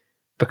today,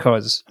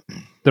 because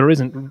there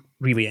isn't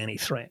really any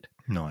threat.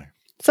 No.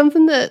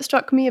 Something that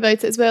struck me about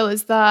it as well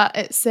is that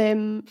it's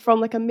from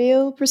like a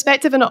male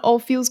perspective, and it all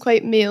feels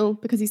quite male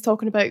because he's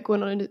talking about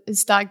going on his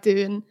stag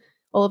do and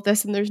all of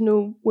this, and there's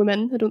no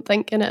women, I don't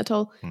think, in it at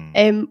all.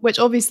 Which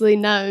obviously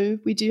now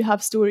we do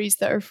have stories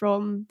that are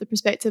from the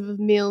perspective of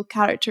male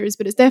characters,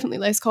 but it's definitely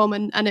less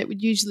common, and it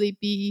would usually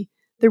be,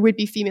 there would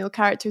be female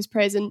characters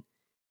present.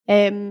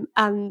 And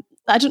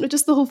I don't know,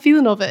 just the whole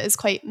feeling of it is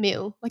quite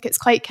male. Like it's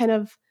quite kind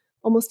of,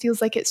 almost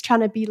feels like it's trying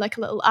to be like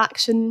a little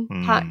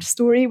action-packed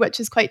story, which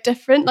is quite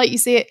different. Like you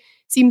say, it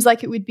seems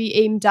like it would be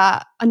aimed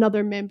at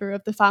another member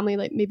of the family,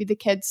 like maybe the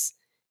kids,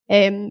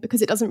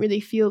 because it doesn't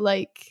really feel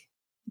like,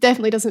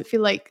 definitely doesn't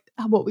feel like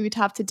what we would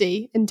have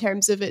today in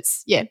terms of it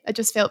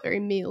just felt very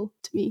male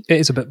to me. It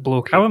is a bit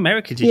blokey. How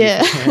American did you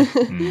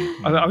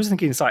think? I was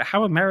thinking, it's like,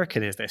 how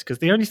American is this? Because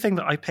the only thing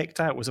that I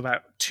picked out was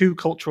about 2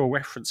 cultural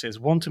references,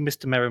 one to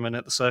Mr. Merriman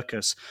at the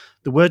circus,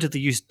 the word of the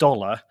use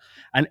dollar,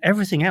 and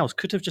everything else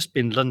could have just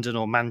been London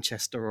or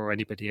Manchester or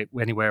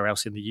anywhere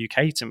else in the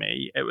UK to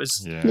me. It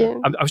was. Yeah.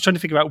 I was trying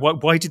to figure out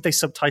why did they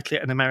subtitle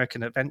it An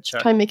American Adventure?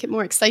 Try and make it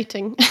more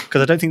exciting.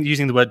 Because I don't think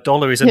using the word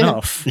dollar is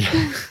enough.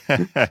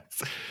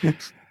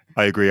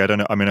 I agree. I don't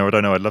know. I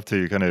don't know. I'd love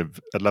to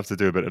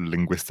do a bit of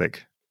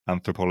linguistic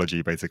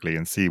anthropology, basically,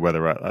 and see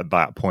whether at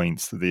that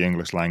point the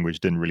English language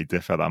didn't really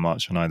differ that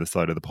much on either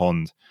side of the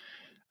pond.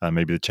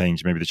 Maybe the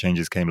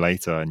changes came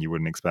later, and you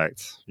wouldn't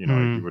expect, you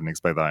wouldn't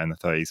expect that in the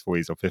 30s,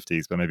 40s, or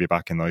 50s. But maybe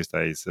back in those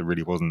days, there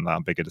really wasn't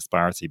that big a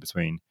disparity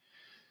between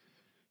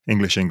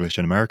English and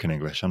American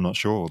English. I'm not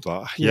sure,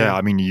 but yeah.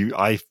 I mean,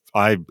 I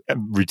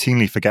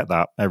routinely forget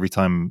that every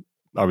time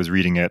I was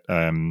reading it.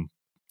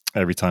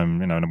 Every time,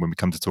 when we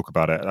come to talk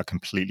about it, I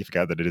completely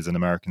forget that it is an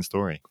American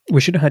story. We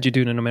should have had you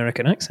doing an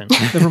American accent.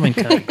 Never mind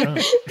Cary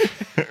Grant.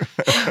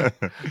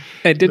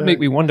 It did make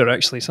me wonder,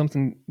 actually,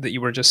 something that you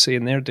were just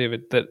saying there,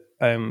 David, that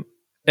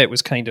it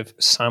was kind of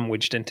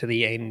sandwiched into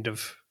the end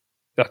of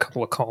a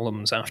couple of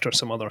columns after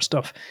some other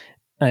stuff.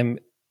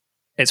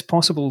 It's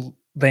possible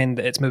then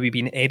that it's maybe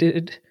been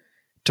edited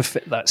to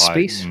fit that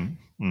space.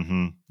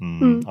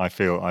 I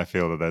feel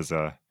that there's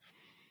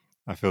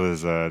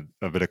a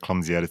bit of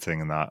clumsy editing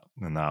in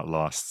that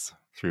last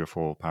 3 or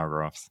 4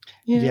 paragraphs.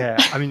 Yeah.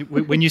 I mean,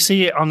 when you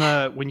see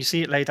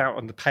it laid out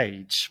on the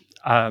page,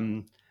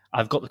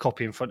 I've got the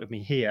copy in front of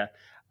me here.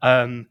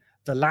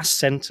 The last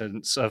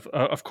sentence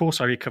of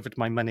course I recovered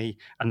my money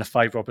and the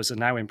 5 robbers are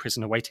now in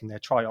prison awaiting their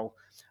trial.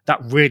 That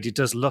really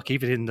does look,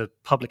 even in the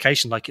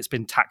publication, like it's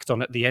been tacked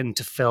on at the end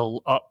to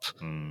fill up,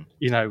 2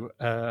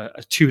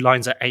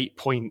 lines at 8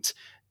 point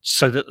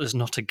so that there's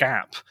not a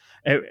gap.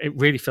 It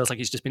really feels like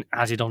it's just been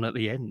added on at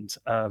the end.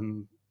 I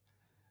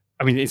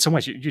mean, in some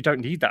ways, you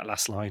don't need that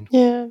last line.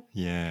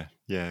 Yeah,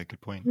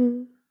 good point.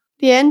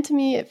 The end, to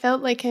me, it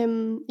felt like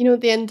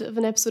the end of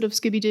an episode of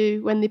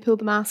Scooby-Doo when they pull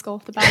the mask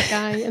off the bad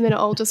guy and then it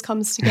all just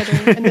comes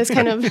together in this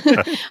kind of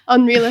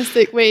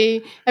unrealistic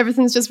way.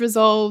 Everything's just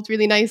resolved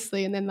really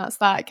nicely, and then that's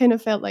that. It kind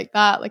of felt like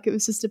that. Like it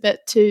was just a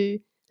bit too,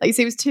 like you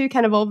say, it was too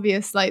kind of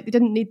obvious. Like they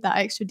didn't need that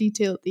extra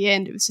detail at the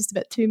end. It was just a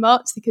bit too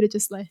much. They could have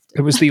just left it.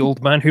 It was the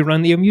old man who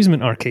ran the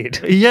amusement arcade.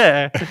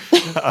 Yeah,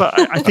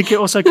 but I think it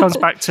also comes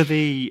back to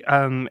the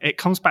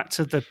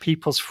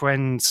People's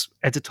Friend's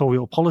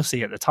editorial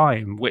policy at the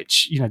time,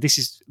 which this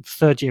is the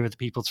 3rd year of the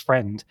People's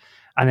Friend,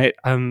 and it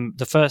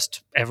the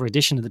first ever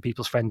edition of the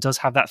People's Friend does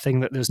have that thing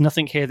that there's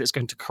nothing here that's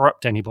going to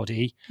corrupt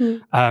anybody.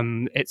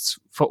 It's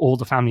for all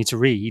the family to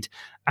read,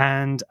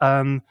 and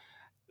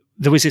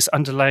there was this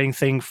underlying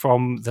thing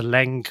from the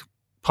Leng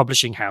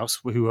publishing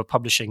house who were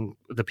publishing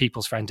the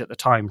People's Friend at the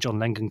time, John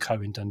Leng & Co.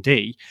 in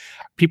Dundee.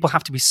 People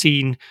have to be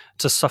seen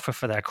to suffer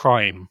for their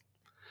crime.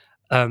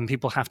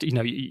 People have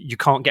to, you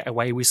can't get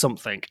away with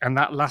something. And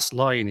that last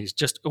line is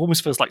just,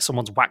 almost feels like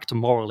someone's whacked a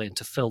moral in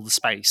to fill the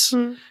space.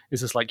 It's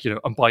just like,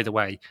 and by the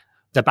way,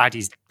 the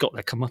baddies got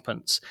their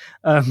comeuppance.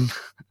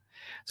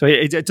 So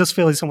it does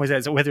feel in some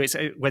ways whether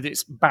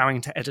it's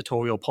bowing to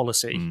editorial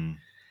policy.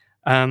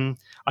 I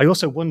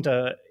also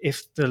wonder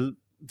if the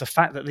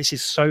fact that this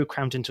is so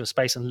crammed into a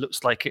space and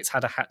looks like it's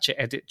had a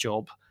Hatchet edit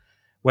job,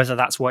 whether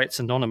that's why it's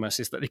anonymous,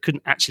 is that they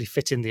couldn't actually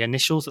fit in the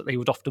initials that they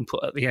would often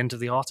put at the end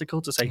of the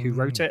article to say who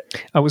wrote it.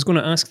 I was going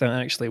to ask that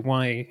actually,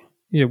 why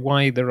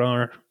there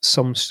are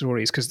some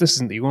stories, because this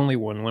isn't the only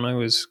one. When I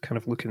was kind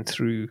of looking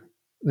through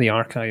the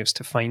archives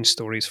to find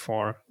stories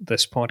for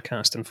this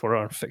podcast and for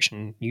our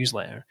fiction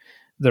newsletter,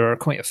 there are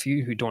quite a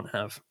few who don't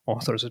have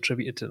authors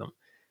attributed to them.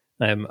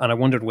 And I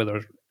wondered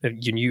whether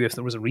you knew if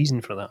there was a reason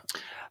for that.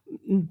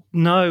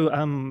 No,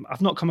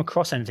 I've not come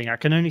across anything. I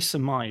can only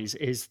surmise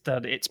is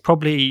that it's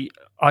probably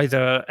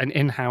either an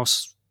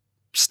in-house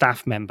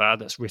staff member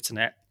that's written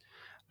it,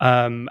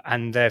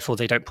 and therefore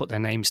they don't put their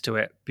names to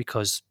it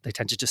because they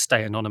tend to just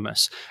stay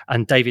anonymous.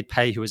 And David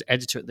Pay, who was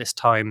editor at this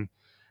time,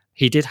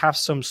 he did have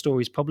some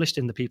stories published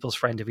in the People's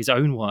Friend of his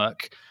own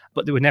work,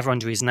 but they were never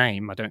under his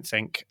name, I don't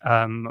think.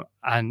 And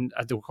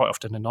they were quite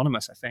often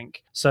anonymous, I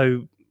think.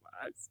 So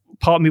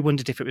part of me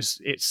wondered if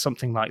it's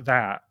something like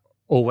that,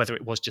 or whether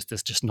it was just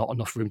there's just not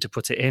enough room to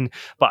put it in.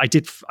 But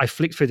I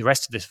flicked through the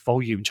rest of this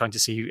volume trying to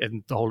see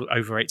in the whole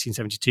over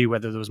 1872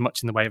 whether there was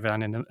much in the way of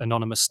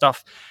anonymous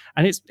stuff,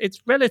 and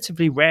it's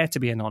relatively rare to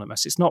be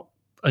anonymous. It's not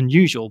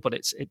unusual, but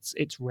it's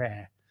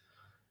rare.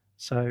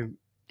 So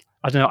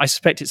I don't know. I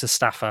suspect it's a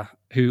staffer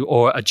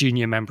or a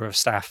junior member of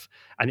staff,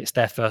 and it's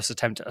their first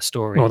attempt at a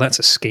story. Oh, that's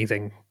a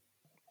scathing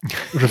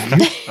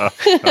review.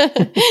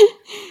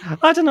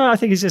 I don't know. I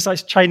think it's just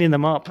like training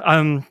them up.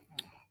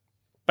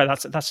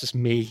 But that's just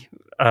me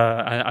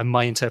and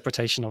my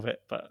interpretation of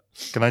it. But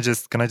can I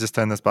just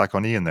turn this back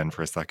on Ian then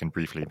for a second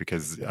briefly,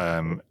 because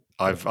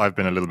I've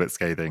been a little bit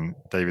scathing.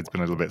 David's been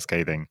a little bit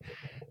scathing.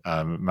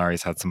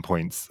 Mary's had some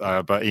points,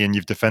 but Ian,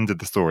 you've defended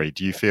the story.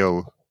 Do you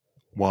feel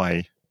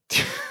why?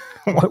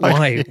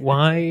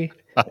 Why?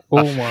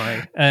 Oh,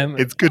 why?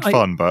 It's good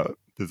fun, but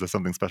is there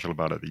something special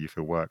about it that you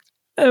feel worked?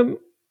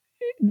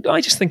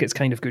 I just think it's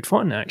kind of good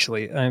fun,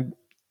 actually.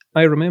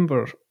 I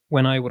remember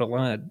when I were a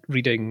lad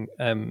reading,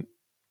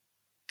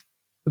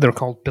 they're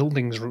called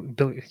Bildungs.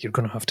 You're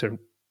going to have to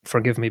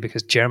forgive me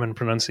because German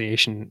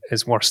pronunciation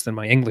is worse than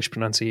my English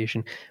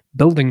pronunciation.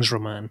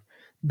 Bildungsroman.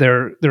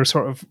 They're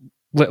sort of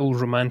little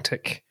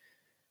romantic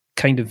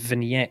kind of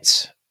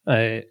vignettes.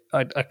 A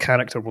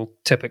character will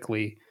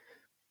typically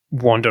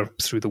wander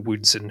through the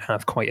woods and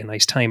have quite a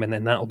nice time, and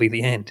then that'll be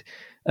the end.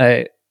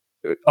 A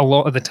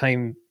lot of the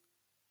time,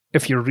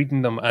 if you're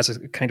reading them as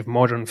a kind of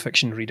modern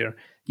fiction reader,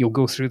 you'll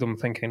go through them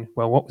thinking,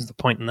 well, what was the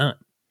point in that?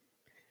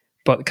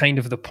 But kind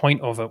of the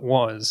point of it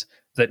was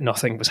that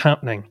nothing was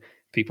happening.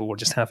 People were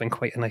just having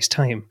quite a nice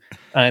time.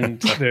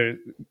 And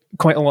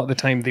quite a lot of the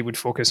time they would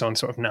focus on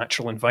sort of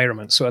natural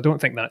environments. So I don't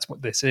think that's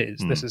what this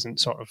is. This isn't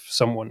sort of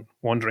someone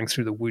wandering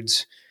through the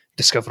woods,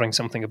 discovering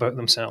something about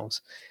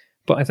themselves.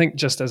 But I think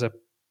just as a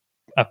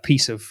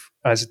piece of,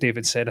 as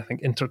David said, I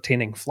think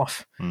entertaining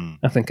fluff,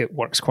 I think it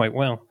works quite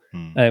well.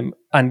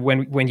 And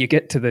when you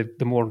get to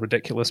the more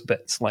ridiculous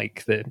bits,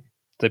 like the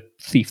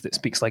thief that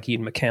speaks like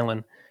Ian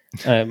McKellen,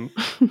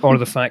 or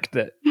the fact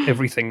that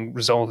everything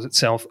resolves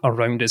itself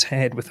around his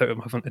head without him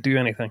having to do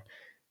anything,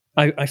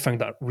 I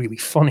found that really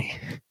funny.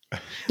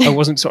 I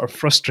wasn't sort of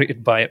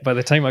frustrated by it. By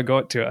the time I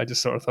got to it, I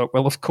just sort of thought,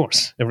 well, of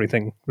course,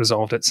 everything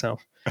resolved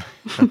itself.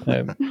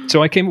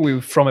 So I came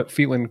away from it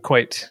feeling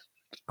quite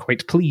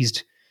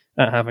pleased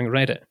at having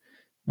read it.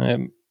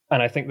 And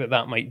I think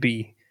that might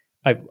be,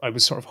 I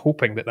was sort of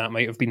hoping that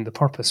might have been the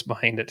purpose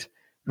behind it,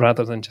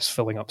 rather than just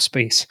filling up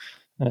space.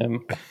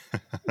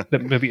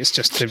 That maybe it's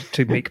just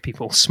to make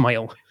people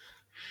smile.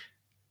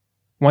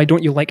 Why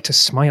don't you like to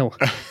smile?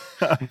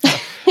 I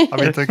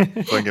mean,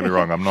 don't get me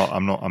wrong.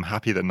 I'm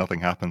happy that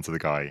nothing happened to the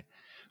guy,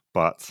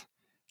 but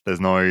there's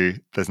no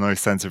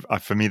sense of,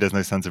 for me, there's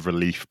no sense of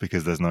relief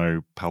because there's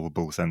no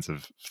palpable sense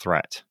of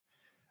threat.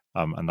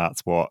 And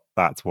that's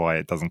why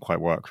it doesn't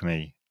quite work for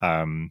me.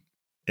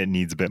 It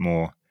needs a bit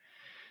more.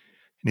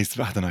 It needs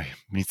to, I don't know. It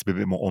needs to be a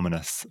bit more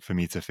ominous for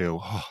me to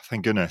feel. Oh,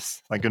 thank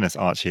goodness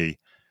Archie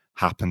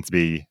happened to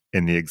be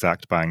in the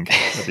exact bank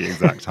at the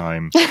exact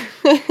time.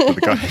 The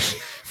guy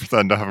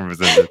turned up and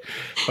presented.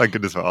 Thank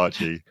goodness for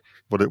Archie.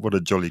 What a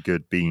jolly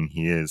good bean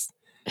he is.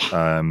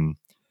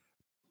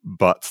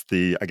 But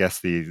I guess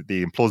the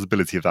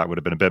implausibility of that would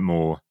have been a bit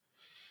more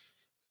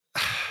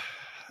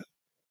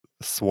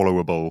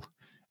swallowable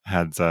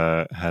had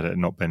it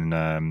not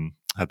been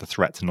had the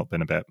threat not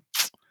been a bit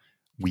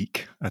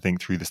weak, I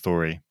think, through the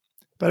story.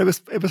 But it was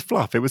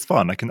fluff. It was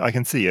fun. I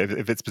can see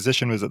if its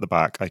position was at the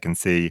back, I can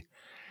see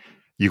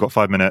you got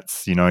 5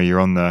 minutes. You're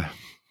on the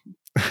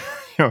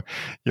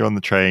you're on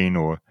the train,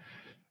 or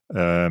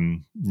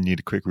you need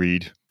a quick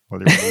read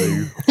while you're on the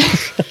loo.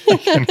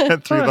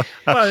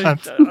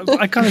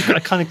 I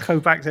kind of go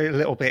back to a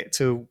little bit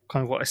to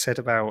kind of what I said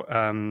about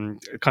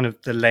kind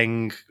of the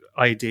Leng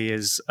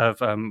ideas of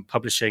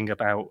publishing,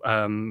 about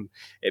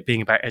it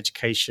being about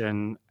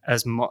education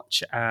as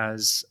much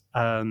as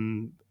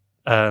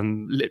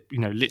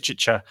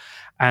literature,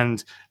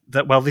 and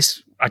that, well,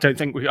 this I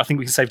think we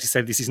can safely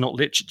say this is not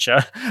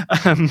literature.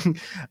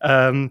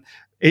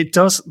 It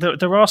does.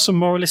 There are some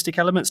moralistic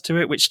elements to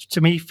it, which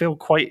to me feel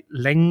quite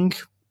Leng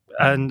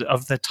and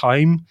of the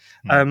time.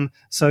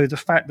 So the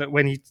fact that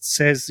when he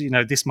says,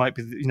 this might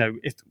be,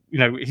 if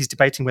he's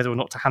debating whether or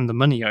not to hand the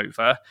money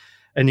over,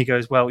 and he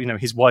goes, well,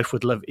 his wife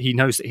would love. He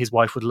knows that his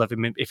wife would love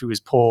him if he was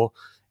poor,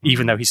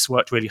 even though he's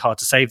worked really hard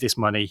to save this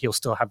money. He'll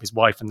still have his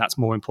wife, and that's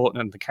more important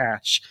than the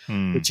cash.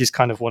 Which is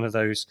kind of one of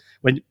those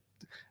when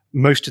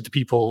most of the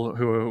people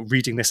who are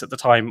reading this at the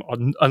time are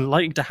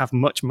unlikely to have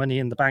much money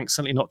in the bank,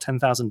 certainly not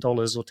 $10,000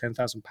 or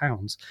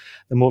 £10,000.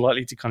 They're more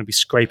likely to kind of be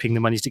scraping the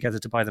money together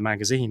to buy the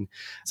magazine.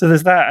 So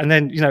there's that. And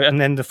then,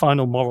 and then the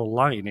final moral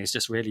line is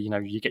just really,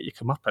 you get your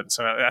comeuppance.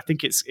 So I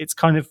think it's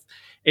kind of,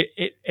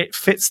 it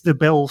fits the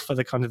bill for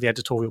the kind of the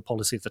editorial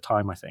policy of the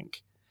time, I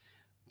think.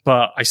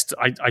 But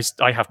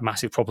I have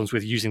massive problems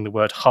with using the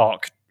word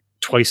hark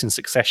twice in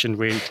succession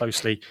really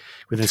closely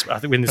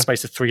within the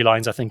space of 3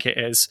 lines. I think it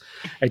is.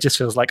 It just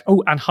feels like,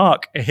 oh, and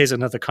hark, here's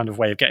another kind of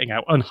way of getting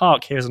out. And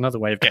hark, here's another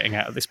way of getting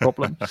out of this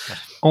problem.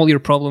 All your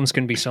problems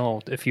can be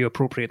solved if you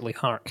appropriately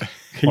hark,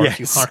 or if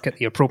you hark at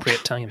the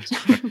appropriate times.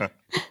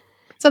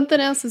 Something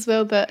else as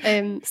well that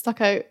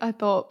stuck out, I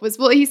thought, was,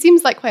 well, he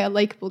seems like quite a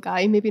likeable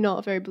guy, maybe not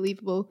a very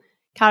believable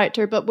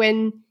character, but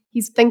when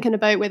he's thinking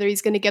about whether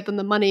he's going to give them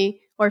the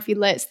money or if he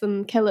lets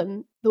them kill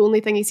him, the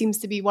only thing he seems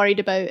to be worried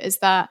about is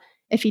that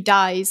if he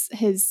dies,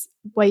 his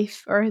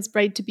wife or his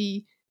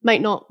bride-to-be might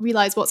not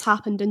realise what's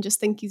happened and just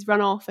think he's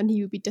run off, and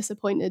he would be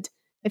disappointed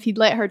if he'd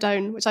let her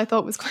down, which I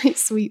thought was quite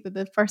sweet, that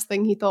the first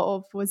thing he thought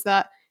of was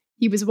that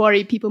he was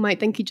worried people might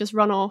think he'd just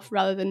run off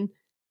rather than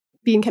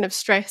being kind of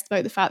stressed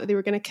about the fact that they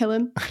were going to kill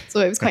him. So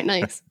it was quite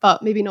nice,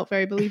 but maybe not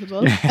very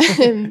believable.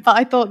 But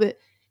I thought that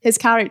his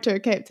character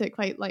kept it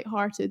quite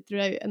lighthearted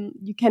throughout, and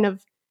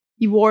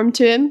you warmed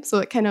to him, so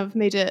it kind of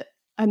made it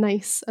a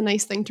nice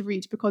thing to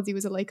read because he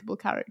was a likable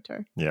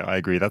character. Yeah, I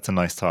agree. That's a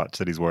nice touch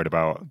that he's worried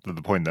about.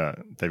 The point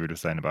that David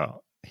was saying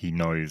about he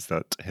knows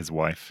that his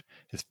wife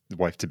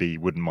to be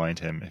wouldn't mind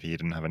him if he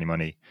didn't have any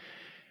money,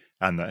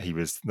 and that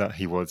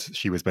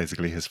she was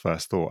basically his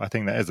first thought. I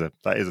think that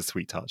is a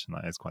sweet touch, and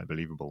that is quite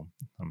believable.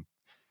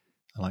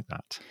 I like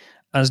that.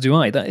 As do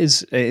I. It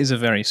is a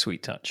very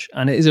sweet touch,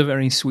 and it is a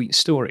very sweet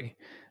story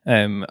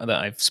that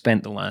I've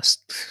spent the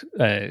last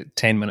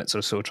 10 minutes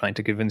or so trying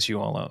to convince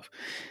you all of.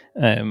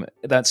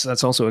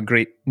 That's also a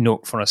great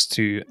note for us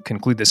to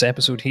conclude this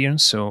episode here.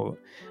 So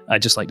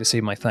I'd just like to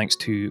say my thanks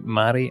to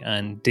Mari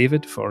and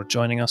David for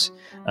joining us,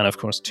 and of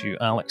course to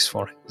Alex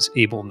for his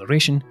able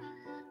narration.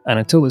 And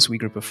until this wee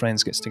group of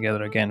friends gets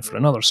together again for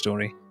another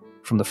story,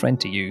 from the friend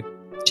to you,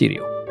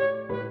 cheerio.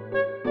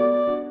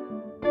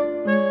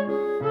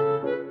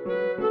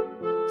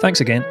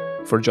 Thanks again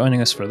for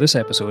joining us for this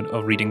episode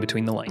of Reading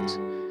Between the Lines.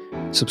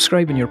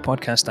 Subscribe in your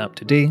podcast app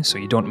today so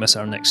you don't miss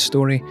our next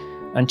story,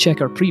 and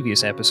check our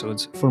previous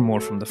episodes for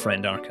more from the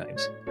Friend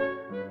Archives.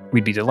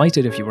 We'd be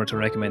delighted if you were to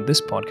recommend this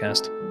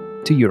podcast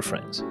to your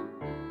friends.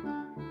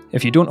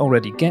 If you don't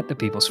already get The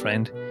People's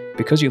Friend,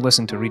 because you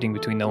listen to Reading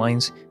Between the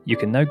Lines, you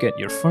can now get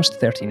your first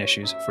 13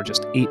 issues for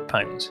just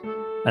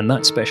 £8, and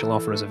that special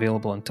offer is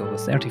available until the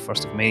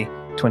 31st of May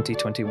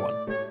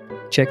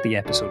 2021. Check the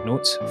episode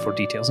notes for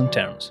details and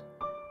terms.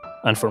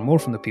 And for more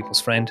from The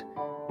People's Friend,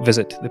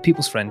 Visit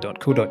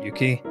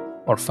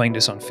thepeoplesfriend.co.uk or find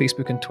us on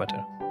Facebook and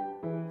Twitter.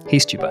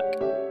 Haste you back.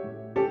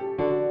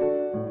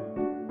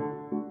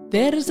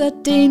 There's a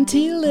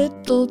dainty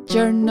little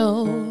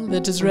journal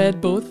that is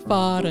read both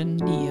far and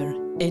near.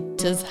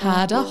 It has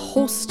had a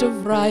host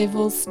of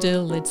rivals,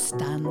 still it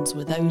stands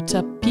without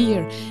a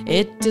peer.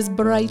 It is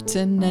bright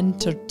and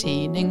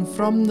entertaining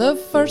from the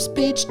first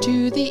page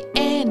to the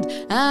end,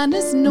 and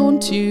is known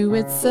to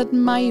its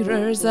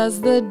admirers as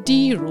the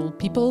dear old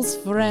people's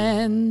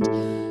friend.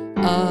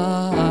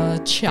 A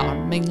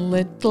charming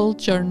little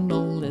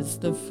journal is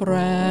the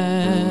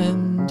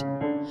friend.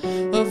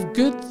 Of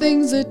good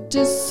things it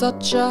is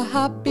such a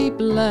happy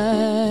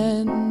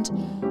blend,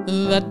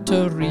 that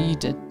to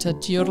read it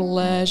at your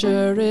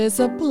leisure is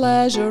a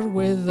pleasure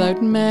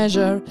without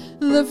measure.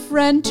 The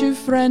friend to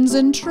friends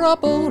in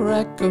trouble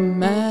recommend.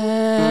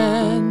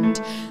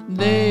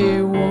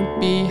 They won't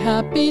be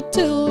happy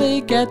till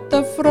they get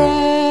the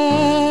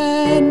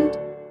friend.